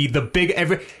would be the big...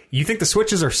 You think the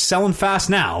Switches are selling fast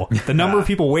now? The number of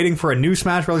people waiting for a new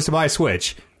Smash Bros. To buy a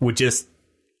Switch would just...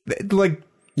 like...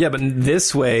 Yeah, but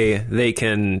this way they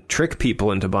can trick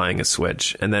people into buying a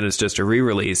Switch, and then it's just a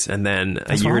re-release, and then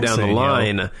a year down the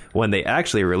line, when they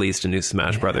actually released a new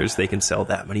Smash Brothers, they can sell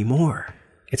that many more.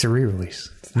 It's a re-release.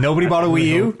 Nobody bought a Wii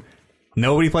U.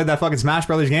 Nobody played that fucking Smash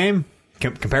Brothers game,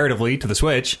 comparatively to the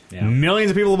Switch. Yeah. Millions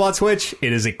of people have bought Switch.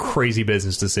 It is a crazy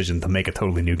business decision to make a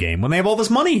totally new game when they have all this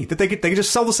money that they could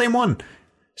just sell the same one.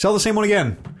 Sell the same one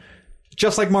again.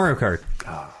 Just like Mario Kart.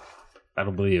 I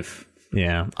don't believe...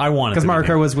 Yeah, I want it because Mario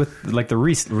Kart was with like the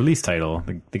release title.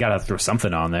 They gotta throw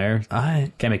something on there.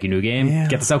 Can't make a new game. Yeah.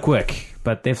 Get this out quick.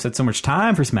 But they've said so much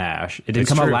time for Smash. It didn't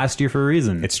come out last year for a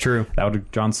reason. It's true. That would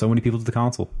have drawn so many people to the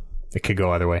console. It could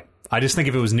go either way. I just think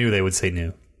if it was new, they would say new.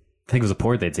 I think if it was a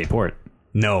port, they'd say port.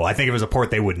 No, I think if it was a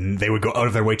port, they wouldn't. They would go out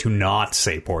of their way to not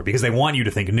say port because they want you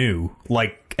to think new,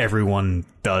 like everyone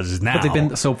does now. But they've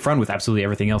been so upfront with absolutely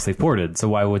everything else they've ported. So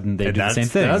why wouldn't they do the same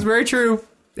thing? That's very true.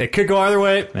 It could go either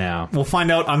way. Yeah, we'll find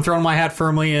out. I'm throwing my hat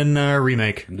firmly in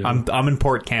remake. No. I'm in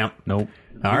port camp. Nope.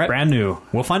 All right, brand new.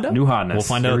 We'll find out. New hotness. We'll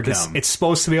find out. It's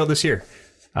supposed to be out this year.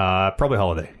 Probably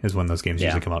holiday is when those games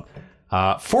usually come out.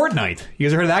 Fortnite. You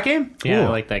guys heard of that game? Yeah, I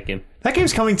like that game. That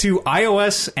game's coming to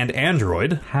iOS and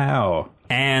Android. How?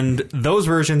 And those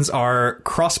versions are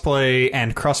crossplay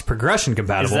and cross-progression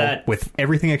compatible with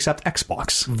everything except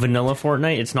Xbox. Vanilla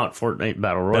Fortnite? It's not Fortnite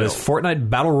Battle Royale. That is Fortnite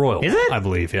Battle Royale. Is it? I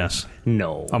believe, yes.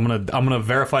 No. I'm gonna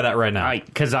verify that right now.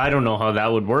 Because I don't know how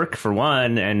that would work, for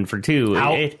one, and for two.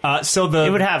 It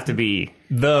would have to be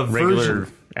the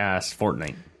regular-ass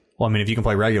Fortnite. Well, I mean, if you can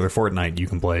play regular Fortnite, you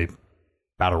can play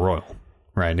Battle Royale.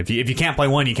 Right. If you can't play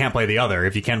one, you can't play the other.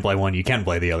 If you can play one, you can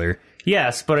play the other.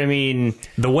 Yes, but I mean,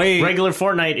 the way regular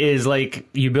Fortnite is like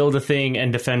you build a thing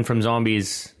and defend from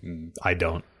zombies. I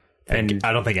don't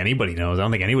think anybody knows. I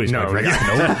don't think anybody's played regular.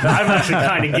 I'm actually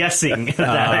kind of guessing.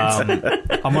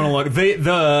 I'm gonna look.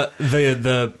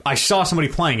 I saw somebody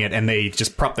playing it, and they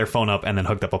just propped their phone up and then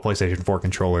hooked up a PlayStation 4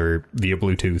 controller via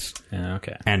Bluetooth.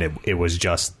 Okay. And it was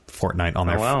just Fortnite on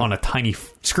on a tiny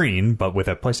screen, but with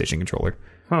a PlayStation controller.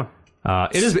 Huh.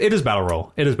 It is Battle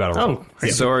Royale. It is Battle Royale. Oh,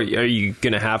 so are you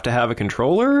going to have a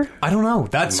controller? I don't know.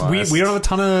 We don't have a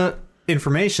ton of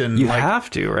information. You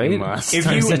have to, right?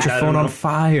 If you set your phone on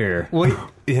fire.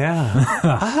 Well,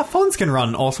 yeah. Phones can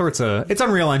run all sorts of... It's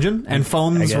Unreal Engine, and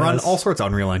phones run all sorts of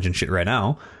Unreal Engine shit right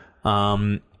now.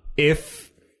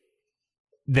 If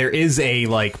there is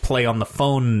a, play on the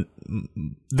phone...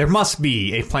 There must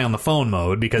be a play on the phone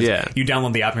mode, because you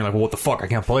download the app and you're like, well, what the fuck? I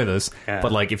can't play this. Yeah.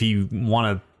 But, if you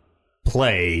want to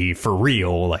play for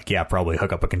real, probably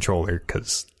hook up a controller,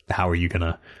 because how are you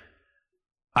gonna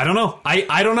I don't know.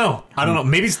 I don't know. I don't know.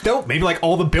 Maybe it's dope. Maybe like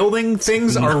all the building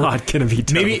things are not gonna be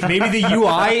dope. Maybe the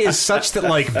UI is such that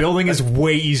like building is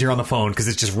way easier on the phone because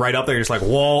it's just right up there. It's like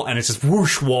wall, and it's just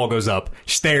whoosh, wall goes up.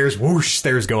 Stairs, whoosh,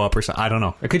 stairs go up or something. I don't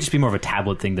know. It could just be more of a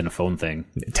tablet thing than a phone thing.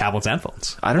 Tablets and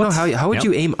phones. I don't know how would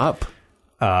you aim up?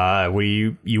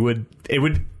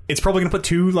 It's probably going to put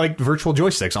 2 like virtual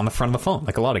joysticks on the front of the phone,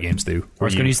 like a lot of games do. Or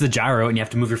it's going to use the gyro, and you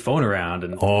have to move your phone around.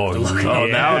 And that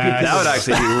That would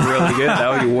actually be really good.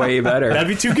 That would be way better. That'd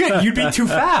be too good. You'd be too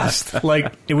fast.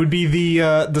 Like it would be the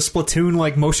Splatoon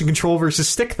like motion control versus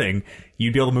stick thing.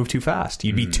 You'd be able to move too fast.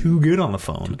 You'd be too good on the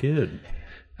phone. Too good.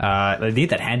 They need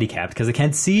that handicapped because they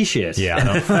can't see shit. Yeah,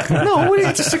 no,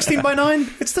 it's a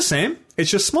 16:9. It's the same. It's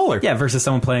just smaller. Yeah, versus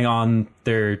someone playing on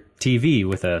their TV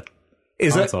with a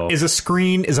console. Is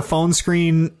a phone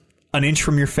screen an inch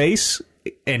from your face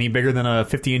any bigger than a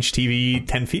 50-inch TV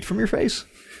 10 feet from your face?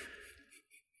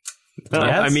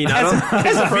 I mean, I don't.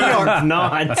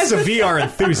 As a VR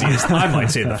enthusiast, I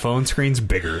might say the phone screen's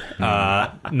bigger. No,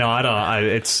 I don't.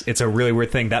 It's a really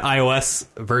weird thing. That iOS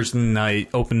version,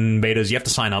 open betas, you have to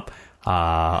sign up.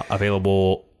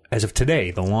 Available as of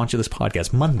today, the launch of this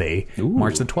podcast, Monday,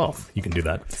 March the 12th. You can do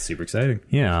that. It's super exciting.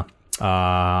 Yeah.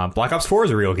 Black Ops 4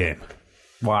 is a real game.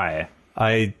 Why?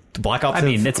 Black Ops. I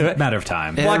mean, it's a matter of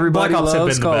time. Everybody Black Ops have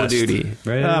loves been the Call best. of Duty.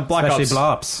 Right? Black Especially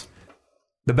Ops. Blops.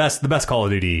 The best Call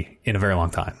of Duty in a very long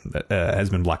time has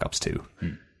been Black Ops 2.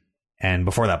 And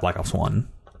before that, Black Ops 1.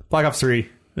 Black Ops 3,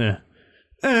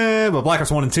 but Black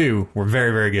Ops 1 and 2 were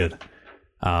very, very good.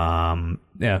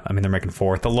 Yeah, I mean, they're making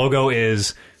 4. The logo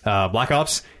is Black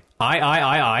Ops,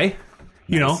 I.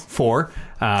 You know, 4.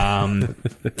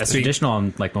 That's traditional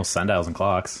on like most sundials and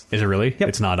clocks. Is it really? Yep.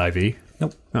 It's not IV?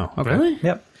 Nope. Oh, okay. Really?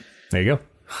 Yep. There you go.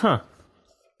 Huh.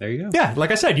 There you go. Yeah, like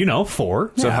I said,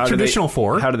 4. So Yeah, traditional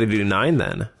 4. How do they do 9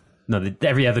 then? No,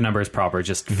 every other number is proper.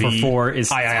 Just for 4 is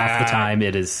half the time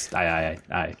it is I.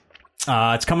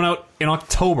 It's coming out in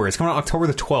October. It's coming out October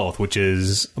the 12th, which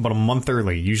is about a month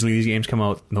early. Usually these games come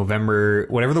out November,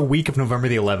 whatever the week of November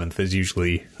the 11th is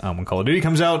usually when Call of Duty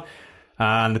comes out.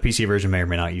 And the PC version may or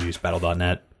may not use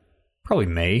Battle.net. Probably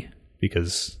may,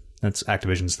 because that's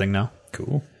Activision's thing now.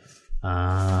 Cool.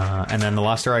 And then the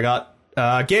last story I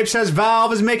got, Gabe says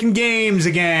Valve is making games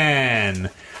again.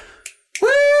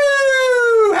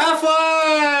 Woo! Half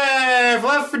Life!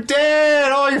 Left 4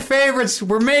 Dead! All your favorites.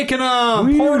 We're making them.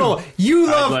 Woo. Portal. You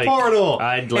love Portal.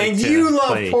 I'd like and to you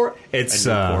love play. Portal. It's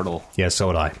Portal. Yeah, so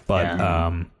would I.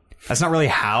 But that's not really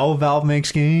how Valve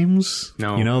makes games.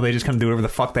 No. You know, they just kind of do whatever the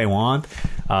fuck they want.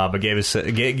 But Gabe has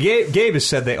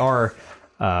said they are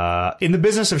in the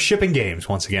business of shipping games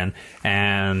once again.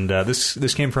 And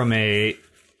this came from the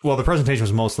presentation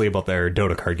was mostly about their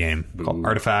Dota card game called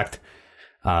Artifact.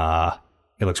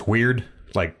 It looks weird,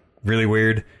 like really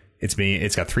weird.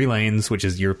 It's got 3 lanes, which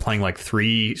is you're playing like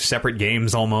 3 separate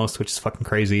games almost, which is fucking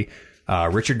crazy.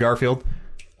 Richard Garfield,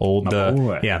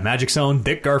 Magic Zone,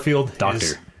 Dick Garfield,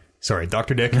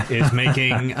 Dr. Dick is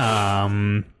making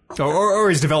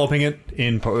or is developing it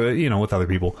in with other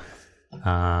people.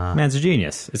 Man's a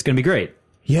genius. It's going to be great.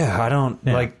 Yeah, I don't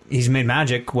like. He's made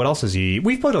Magic. What else has he?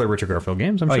 We've played other Richard Garfield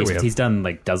games. I'm sure we have. He's done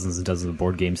like dozens and dozens of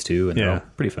board games too, and they're all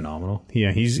pretty phenomenal.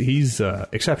 Yeah, he's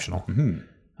exceptional.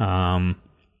 Mm-hmm.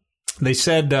 They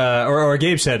said, or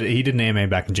Gabe said he did an AMA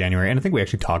back in January, and I think we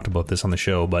actually talked about this on the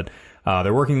show. But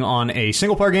they're working on a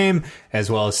single player game as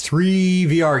well as 3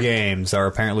 VR games that are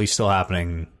apparently still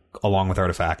happening along with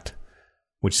Artifact,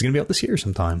 which is going to be out this year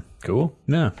sometime. Cool.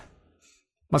 Yeah,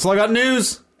 that's all I got in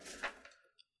news.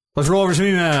 Let's roll over some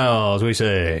emails. What do you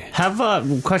say? Have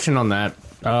a question on that.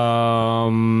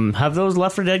 Have those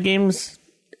Left 4 Dead games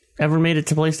ever made it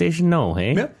to PlayStation? No,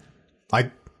 hey? Yeah.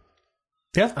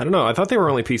 I don't know. I thought they were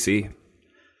only PC.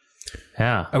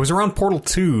 Yeah. It was around Portal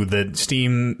 2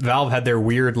 that Valve had their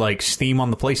weird like Steam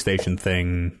on the PlayStation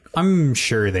thing. I'm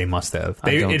sure they must have.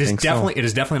 It is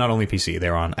definitely not only PC.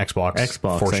 They're on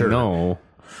Xbox for sure. No.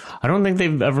 I don't think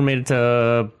they've ever made it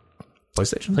to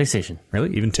PlayStation.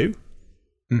 Really? Even 2?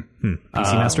 PC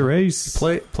Master Race.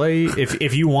 Play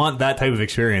if you want that type of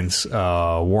experience,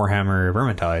 Warhammer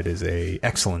Vermintide is a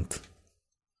excellent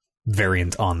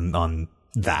variant on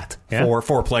that for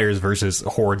players versus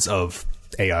hordes of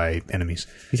AI enemies.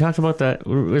 You talked about that.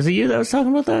 Was it you that was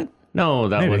talking about that? No,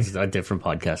 that was a different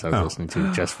podcast I was listening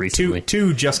to just recently.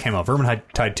 2 just came out.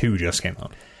 Vermintide 2 just came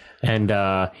out. And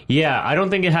I don't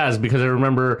think it has, because I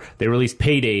remember they released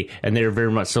Payday and they were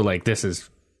very much so like, this is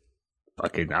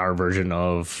fucking our version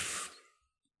of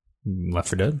Left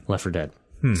 4 Dead.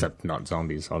 Except not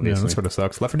zombies, obviously. Yeah, that sort of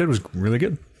sucks. Left 4 Dead was really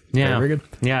good. Yeah, very good.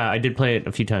 Yeah, I did play it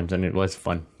a few times and it was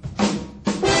fun.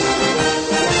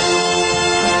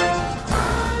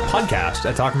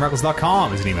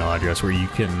 podcast@talkingreckless.com is an email address where you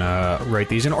can write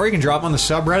these in, or you can drop them on the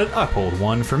subreddit. I pulled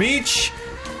one from each.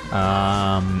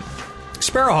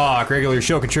 Sparrowhawk, regular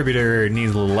show contributor,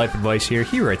 needs a little life advice here.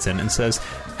 He writes in and says,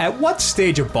 at what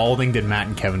stage of balding did Matt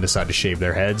and Kevin decide to shave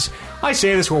their heads? I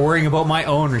say this while worrying about my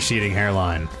own receding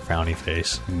hairline. Frowny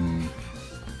face.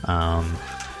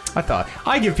 I thought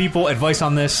I give people advice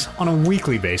on this on a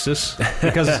weekly basis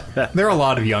because there are a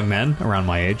lot of young men around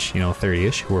my age,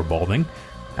 30-ish, who are balding.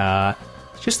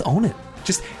 Just own it.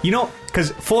 Just, because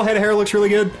full head of hair looks really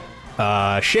good.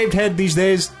 Shaved head these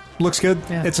days looks good.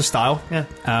 Yeah. It's a style.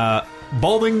 Yeah.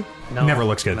 Balding never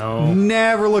looks good. No.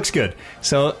 Never looks good.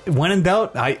 So when in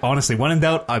doubt,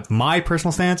 my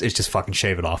personal stance is just fucking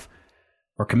shave it off.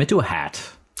 Or commit to a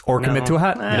hat. Commit to a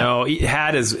hat. No,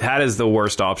 hat is the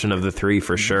worst option of the three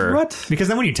for sure. What? Because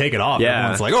then when you take it off,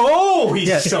 everyone's like, "Oh,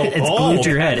 he's so it's bald." glued to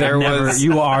your head.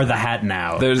 You are the hat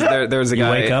now. There's a guy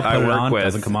wake up, I put it work on, with,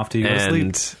 doesn't come off till you go to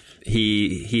and sleep.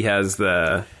 he has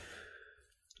the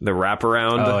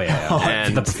wraparound. Oh yeah,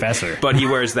 and the professor. But he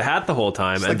wears the hat the whole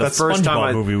time. Like and the that first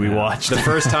time movie we watched, the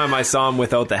first time I saw him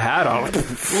without the hat on,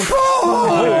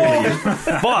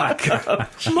 fuck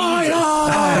my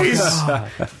eyes.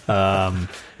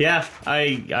 Yeah,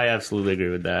 I absolutely agree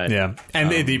with that. Yeah,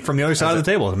 and from the other side of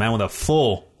the table is a man with a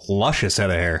full, luscious head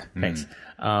of hair. Thanks.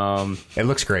 It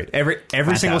looks great. Every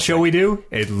single show we do,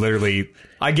 it literally.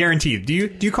 I guarantee. Do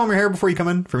you comb your hair before you come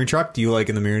in from your truck? Do you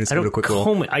in the mirror just give it a quick little?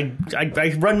 Comb it.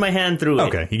 I run my hand through it.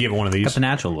 Okay, you give it one of these. Got the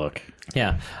natural look.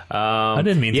 Yeah. I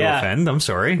didn't mean to offend. I'm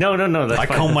sorry. No. That's I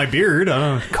fine. comb my beard.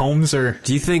 Combs are.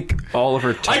 Do you think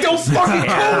Oliver? I don't fucking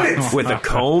comb it with a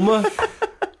comb.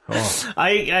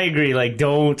 I agree. Like,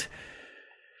 don't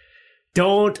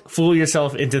fool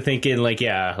yourself into thinking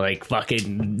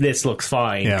fucking this looks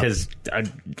fine, because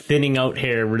thinning out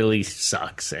hair really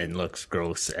sucks and looks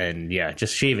gross. And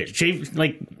just shave it. Shave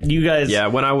like you guys. Yeah,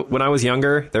 when I was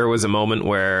younger, there was a moment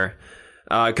where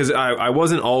because I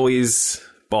wasn't always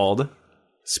bald.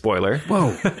 Spoiler.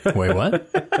 Whoa. Wait, what?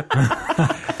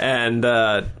 And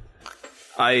I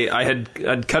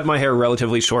had cut my hair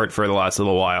relatively short for the last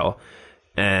little while.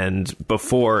 And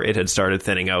before it had started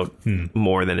thinning out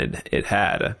more than it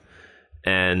had.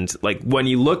 And like when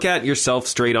you look at yourself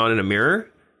straight on in a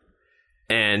mirror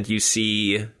and you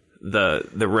see the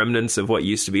remnants of what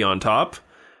used to be on top,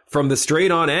 from the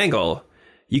straight on angle,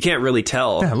 you can't really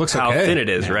tell it looks how okay. thin it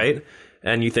is, right?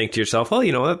 And you think to yourself, well,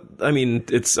 you know what? I mean,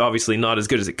 it's obviously not as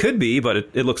good as it could be, but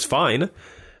it looks fine.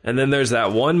 And then there's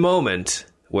that one moment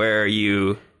where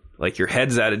your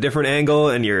head's at a different angle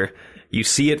and you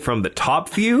see it from the top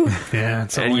view,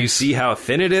 and you see how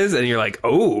thin it is, and you're like,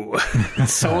 oh.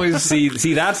 It's always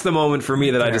see, that's the moment for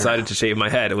me that I decided to shave my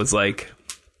head. It was like,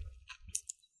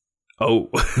 oh.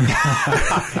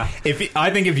 I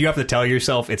think if you have to tell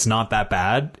yourself it's not that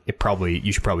bad,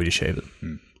 you should probably just shave it.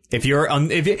 If you're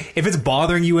if it's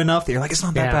bothering you enough that you're like, it's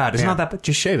not that bad, it's not that bad,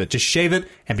 just shave it. Just shave it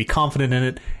and be confident in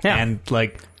it. Yeah. And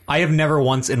like, I have never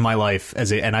once in my life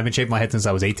and I've been shaving my head since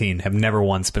I was 18, have never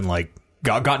once been like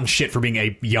gotten shit for being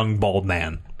a young bald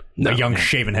man. A young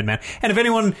shaven head man. And if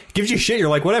anyone gives you shit, you're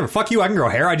like, whatever, fuck you, I can grow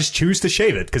hair, I just choose to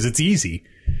shave it because it's easy.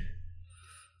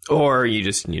 Or you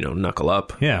just, knuckle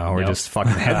up. Yeah, or just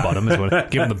fucking headbutt him.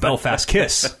 Give him the Belfast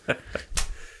kiss.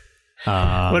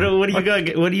 What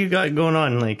do you got going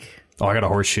on? Like, I got a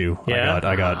horseshoe. Yeah?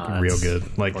 I got real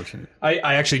good. Like,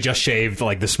 I actually just shaved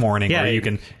like this morning. Yeah, where you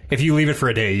can, if you leave it for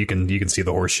a day, you can see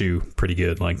the horseshoe pretty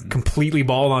good. Like completely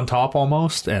bald on top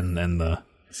almost, and the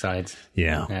sides.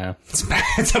 Yeah.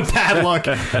 It's a bad look.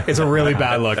 It's a really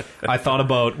bad look. I thought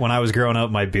about when I was growing up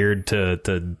my beard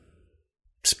to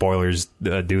spoilers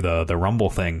do the rumble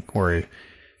thing where.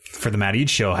 For the Matt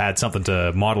Eads show, had something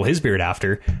to model his beard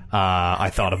after. I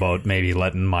thought about maybe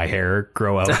letting my hair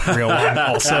grow out real long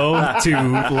also to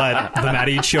let the Matt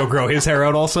Eads show grow his hair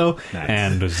out also. Nice.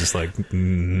 And it was just like, I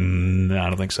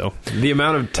don't think so. The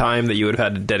amount of time that you would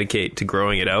have had to dedicate to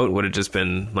growing it out would have just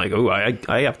been like, oh,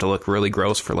 I have to look really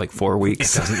gross for like 4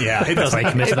 weeks. It doesn't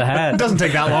commit to the hat. It doesn't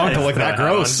take that long to look that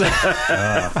gross.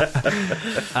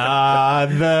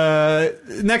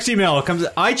 The next email comes.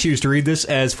 I choose to read this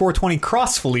as 420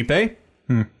 Cross Felipe.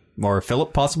 Or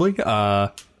Philip, possibly. Is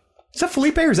that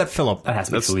Felipe or is that Philip? That has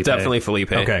to be Felipe. Definitely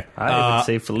Felipe. Okay. I would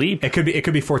say Felipe. It could be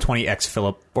 420X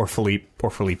Philip or Philippe or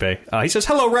Felipe. He says,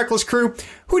 hello, Reckless Crew.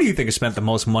 Who do you think has spent the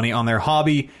most money on their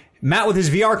hobby? Matt with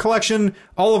his VR collection,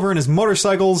 Oliver and his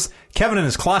motorcycles, Kevin and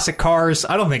his classic cars.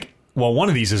 I don't think, one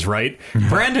of these is right.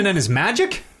 Brandon and his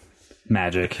magic?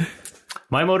 Magic.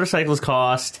 My motorcycles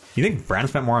cost... You think Brandon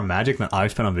spent more on Magic than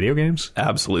I've spent on video games?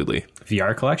 Absolutely.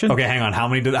 VR collection? Okay, hang on. How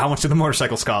much did the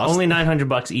motorcycles cost? Only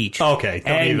 $900 each. Okay, don't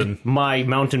and even... my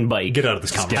mountain bike. Get out of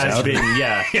this conversation. Has been,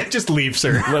 yeah. Yeah, just leave,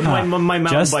 sir. My mountain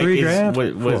Just bike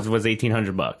 $3,000? was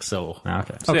 $1,800, so...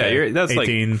 Okay. So yeah, that's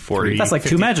 18, like 40. That's like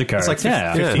 2 Magic cards. It's like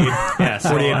 15. Yeah,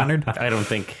 so 4,800? I don't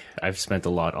think I've spent a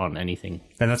lot on anything.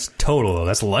 And that's total, though.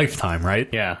 That's lifetime, right?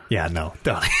 Yeah. Yeah, no.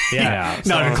 Don't. Yeah.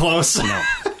 Not even close. No.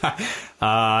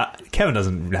 Kevin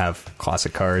doesn't have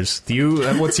classic cars. Do you?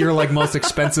 What's your like most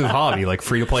expensive hobby? Like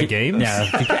free to play games? Yeah,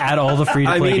 if you could add all the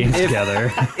free-to-play games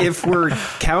together. If we're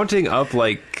counting up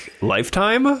like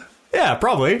lifetime, Yeah,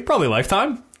 probably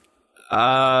lifetime.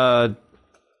 I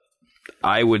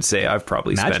would say I've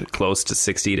probably Magic? spent close to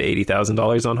 $60,000 to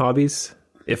 $80,000 on hobbies,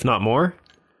 if not more.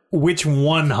 Which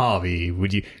one hobby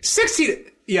would you? 60.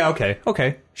 Yeah,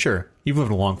 okay, sure. You've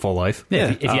lived a long, full life. Yeah,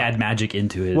 if you add Magic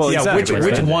into it. Well, Yeah, exactly.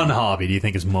 which one hobby do you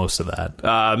think is most of that?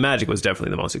 Magic was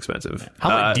definitely the most expensive.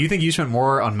 Do you think you spent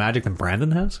more on Magic than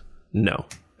Brandon has? No.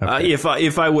 Okay. If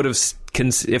I would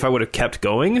have kept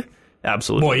going,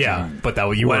 absolutely. Well, yeah, but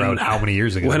you were out how many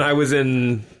years ago? When I was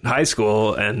in high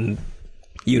school and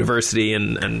university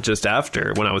and just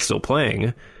after, when I was still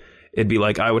playing, it'd be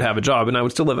like I would have a job and I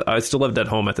still lived at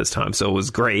home at this time, so it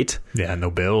was great. Yeah, no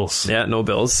bills. Yeah, no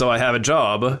bills. So I have a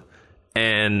job,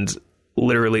 and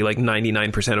literally like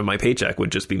 99% of my paycheck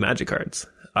would just be Magic cards.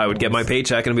 I would get my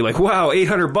paycheck and be like, wow,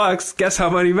 $800. Guess how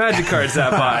many Magic cards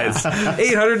that buys?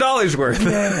 $800 worth.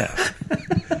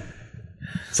 Yeah.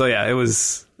 So yeah, it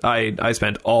was. I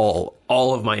spent all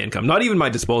of my income, not even my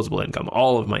disposable income,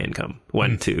 all of my income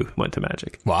went to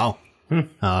Magic. Wow.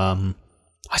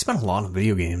 I spent a lot on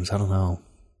video games. I don't know.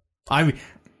 I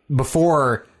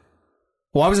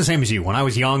was the same as you. When I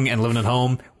was young and living at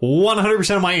home,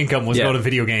 100% of my income was go to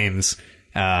video games.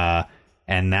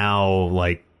 And now,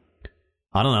 like,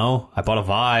 I don't know. I bought a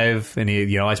Vive, and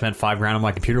I spent $5,000 on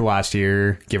my computer last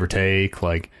year, give or take.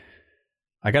 Like,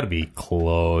 I got to be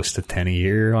close to 10 a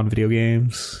year on video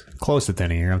games. Close to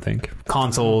 10 a year, I think.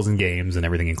 Consoles and games and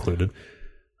everything included.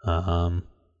 Do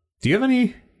you have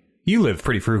any? You live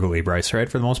pretty frugally, Bryce, right?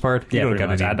 For the most part. Yeah, You pretty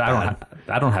much.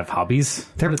 I don't have hobbies.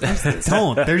 They're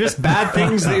just bad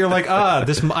things that you're like,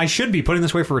 this I should be putting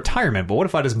this away for retirement, but what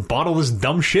if I just bought all this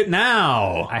dumb shit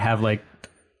now? I have like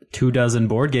 24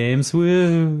 board games.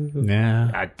 Woo.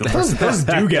 Yeah, those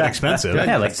do get expensive.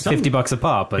 Yeah, like $50 a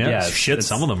pop. But yeah, shit.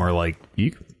 Some of them are like,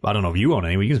 I don't know if you own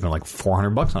any, but you can spend like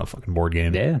 $400 on a fucking board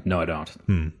game. Yeah, no, I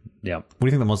don't. Yeah. What do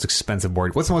you think the most expensive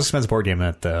board? What's the most expensive board game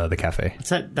at the cafe? It's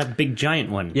that big giant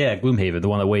one. Yeah, Gloomhaven, the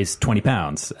one that weighs 20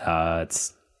 pounds.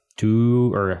 It's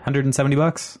 $170.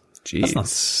 Jeez. That's not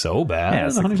so bad. Yeah,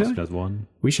 it's like most does one.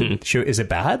 We should. Is it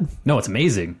bad? No, it's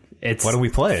amazing. It's Why don't we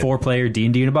play it? 4-player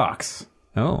D&D in a box.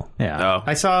 Oh, Yeah. Oh,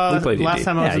 I saw we played last D&D.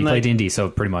 time I was Yeah, in you the play D&D, so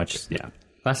pretty much, yeah.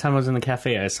 last time I was in the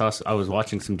cafe. I was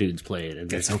watching some dudes play it.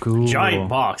 And it's so cool. Giant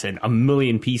box and a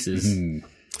million pieces.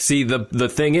 See, the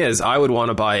thing is, I would want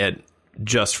to buy it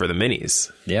just for the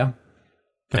minis. Yeah.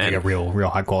 they got real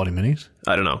high quality minis.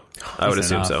 I don't know. I would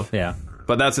assume so. Yeah.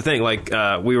 But that's the thing. Like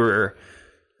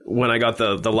when I got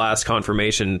the last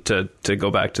confirmation to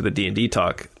go back to the D&D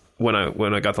talk. When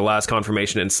I got the last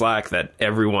confirmation in Slack that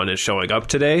everyone is showing up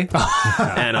today,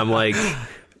 and I'm like,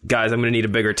 guys, I'm going to need a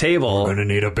bigger table. We're going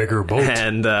to need a bigger boat.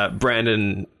 And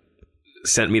Brandon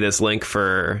sent me this link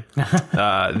for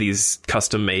these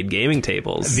custom-made gaming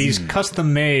tables. These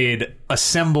custom-made,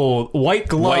 assembled, white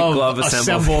glove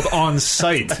assembled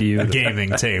on-site gaming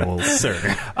tables,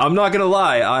 sir. I'm not going to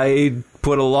lie. I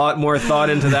put a lot more thought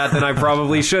into that than I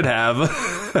probably should have.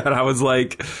 And I was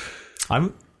like...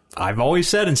 I've always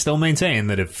said and still maintain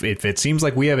that if it seems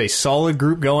like we have a solid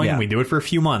group going, we do it for a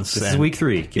few months. This is week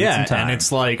 3. Give it some time. And it's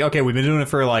like, okay, we've been doing it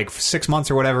for like 6 months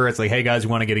or whatever. It's like, hey guys,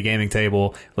 we want to get a gaming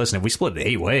table. Listen, if we split it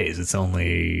 8 ways, it's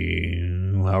only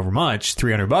however much,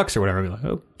 $300 or whatever. We're like,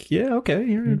 oh, yeah, okay.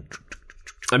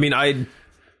 I mean, I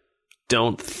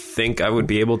don't think I would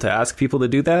be able to ask people to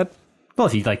do that. Well,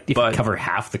 if you cover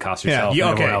half the cost yourself, yeah,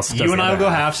 and okay. everyone else does You and I will go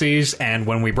half. halfsies, and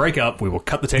when we break up, we will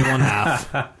cut the table in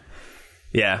half.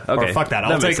 Yeah, okay. Or fuck that.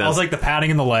 I'll take the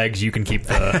padding and the legs. You can keep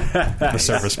the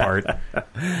surface part.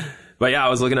 But yeah, I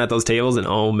was looking at those tables, and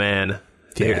oh man,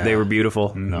 they were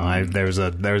beautiful. No, there's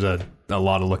a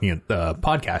lot of looking at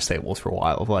podcast tables for a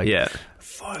while. Of like, Yeah.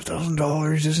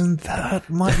 $5,000 isn't that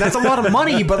much? That's a lot of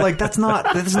money, but like that's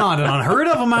not an unheard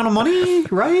of amount of money,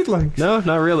 right? Like, No,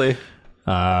 not really.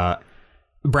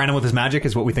 Brandon with his magic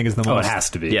is what we think is the most. Oh, it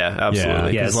has to be. Yeah,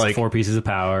 absolutely. He has like 4 pieces of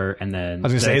power, and then I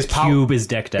was gonna say his cube is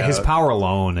decked out. His power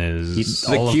alone is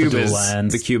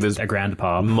The cube is a grand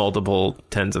pop. multiple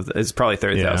tens of. It's probably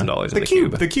 $30,000 in the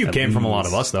cube. The cube came from a lot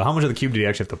of us, though. How much of the cube did he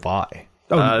actually have to buy?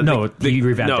 Oh no, he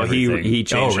revamped everything. he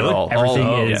changed really?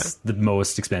 Everything is the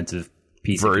most expensive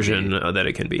piece version that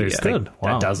it can be. There's yeah.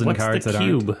 like a dozen What's cards the that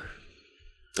cube?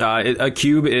 A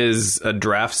cube is a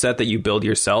draft set that you build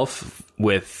yourself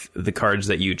with the cards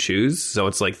that you choose. So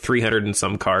it's like 300 and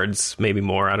some cards, maybe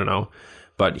more, I don't know.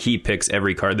 But he picks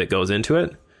every card that goes into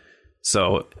it.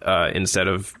 So instead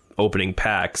of opening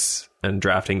packs and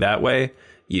drafting that way,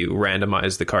 you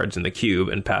randomize the cards in the cube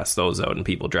and pass those out, and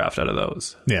people draft out of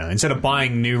those. Yeah, instead of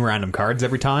buying new random cards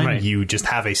every time, you just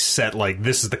have a set, like,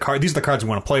 this is the card. These are the cards we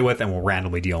want to play with, and we'll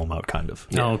randomly deal them out, kind of.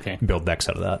 Yeah. Oh, okay. Build decks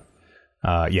out of that.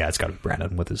 Yeah, it's got to be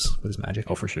Brandon with his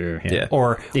magic. Oh, for sure. Yeah.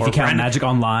 Or if you count Brandon, magic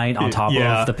online on top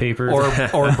of the paper,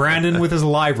 or Brandon with his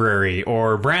library,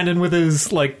 or Brandon with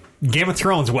his like Game of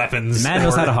Thrones weapons. The man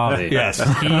knows how to hobby. Yes,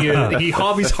 he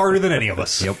hobbies harder than any of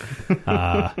us. Yep.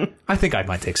 I think I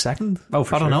might take second. Oh,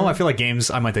 for I don't sure. know. I feel like games.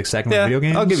 I might take second. Yeah, with video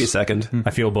games. I'll give you second. I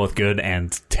feel both good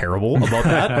and terrible about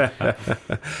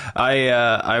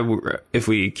that. If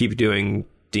we keep doing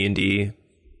D&D,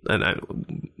 and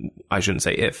I shouldn't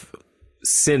say if,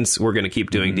 since we're going to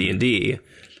keep doing D&D,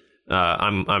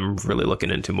 I'm really looking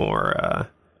into more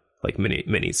like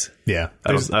minis. Yeah,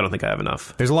 I don't think I have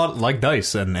enough. There's a lot like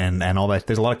dice and all that.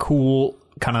 There's a lot of cool,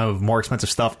 kind of more expensive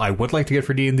stuff I would like to get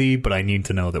for D&D, but I need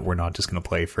to know that we're not just going to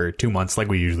play for 2 months like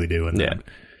we usually do. And then,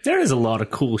 There is a lot of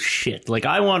cool shit. Like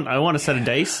I want a set of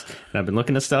dice, and I've been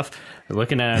looking at stuff.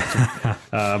 Looking at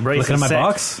looking at my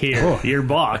box here. Your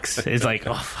box is like,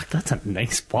 oh fuck, that's a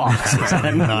nice box.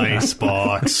 nice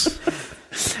box.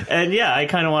 And yeah, I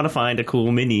kind of want to find a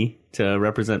cool mini to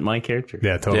represent my character.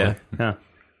 Yeah, totally. Yeah.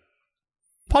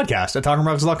 Podcast at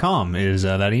TalkingReckless.com is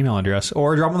that email address,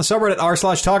 or drop on the subreddit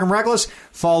r/TalkingReckless.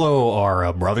 Follow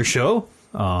our brother show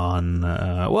on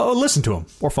listen to them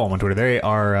or follow them on Twitter. They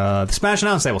are the Spanish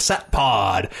announce table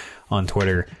SatPod on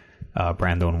Twitter.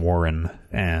 Brando and Warren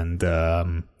and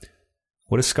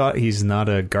what is Scott? He's not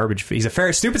a garbage. He's a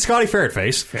ferret. Stupid Scotty Ferret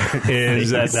Face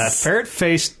is that ferret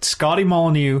faced Scotty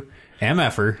Molyneux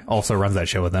MFer also runs that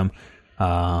show with them.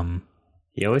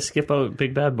 You always skip out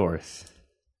Big Bad Boris.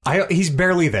 He's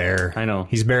barely there. I know.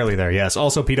 He's barely there, yes.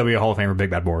 Also, PW Hall of Famer Big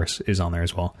Bad Boris is on there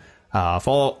as well.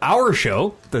 Follow our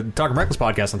show, the Talking Reckless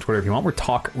podcast on Twitter if you want. We're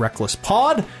Talk Reckless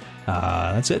Pod.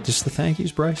 That's it. Just the thank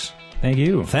yous, Bryce. Thank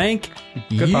you. Thank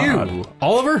you. pod.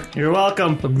 Oliver, You're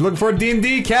welcome. I'm looking forward to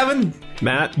D&D. Kevin,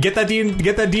 Matt, get that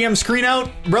DM screen out.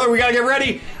 Brother, we got to get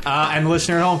ready. And the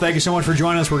listener at home, thank you so much for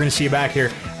joining us. We're going to see you back here.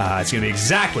 It's going to be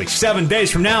exactly 7 days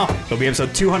from now. It'll be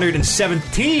episode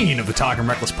 217 of the Talking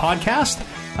Reckless podcast.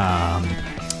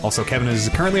 Also, Kevin is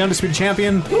currently undisputed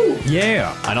champion. Woo.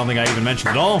 Yeah. I don't think I even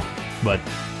mentioned it all, but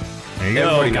there you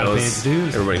go. everybody knows.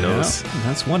 Everybody knows. Yeah,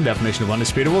 that's one definition of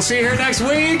undisputed. We'll see you here next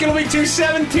week. It'll be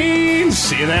 217.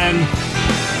 See you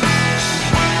then.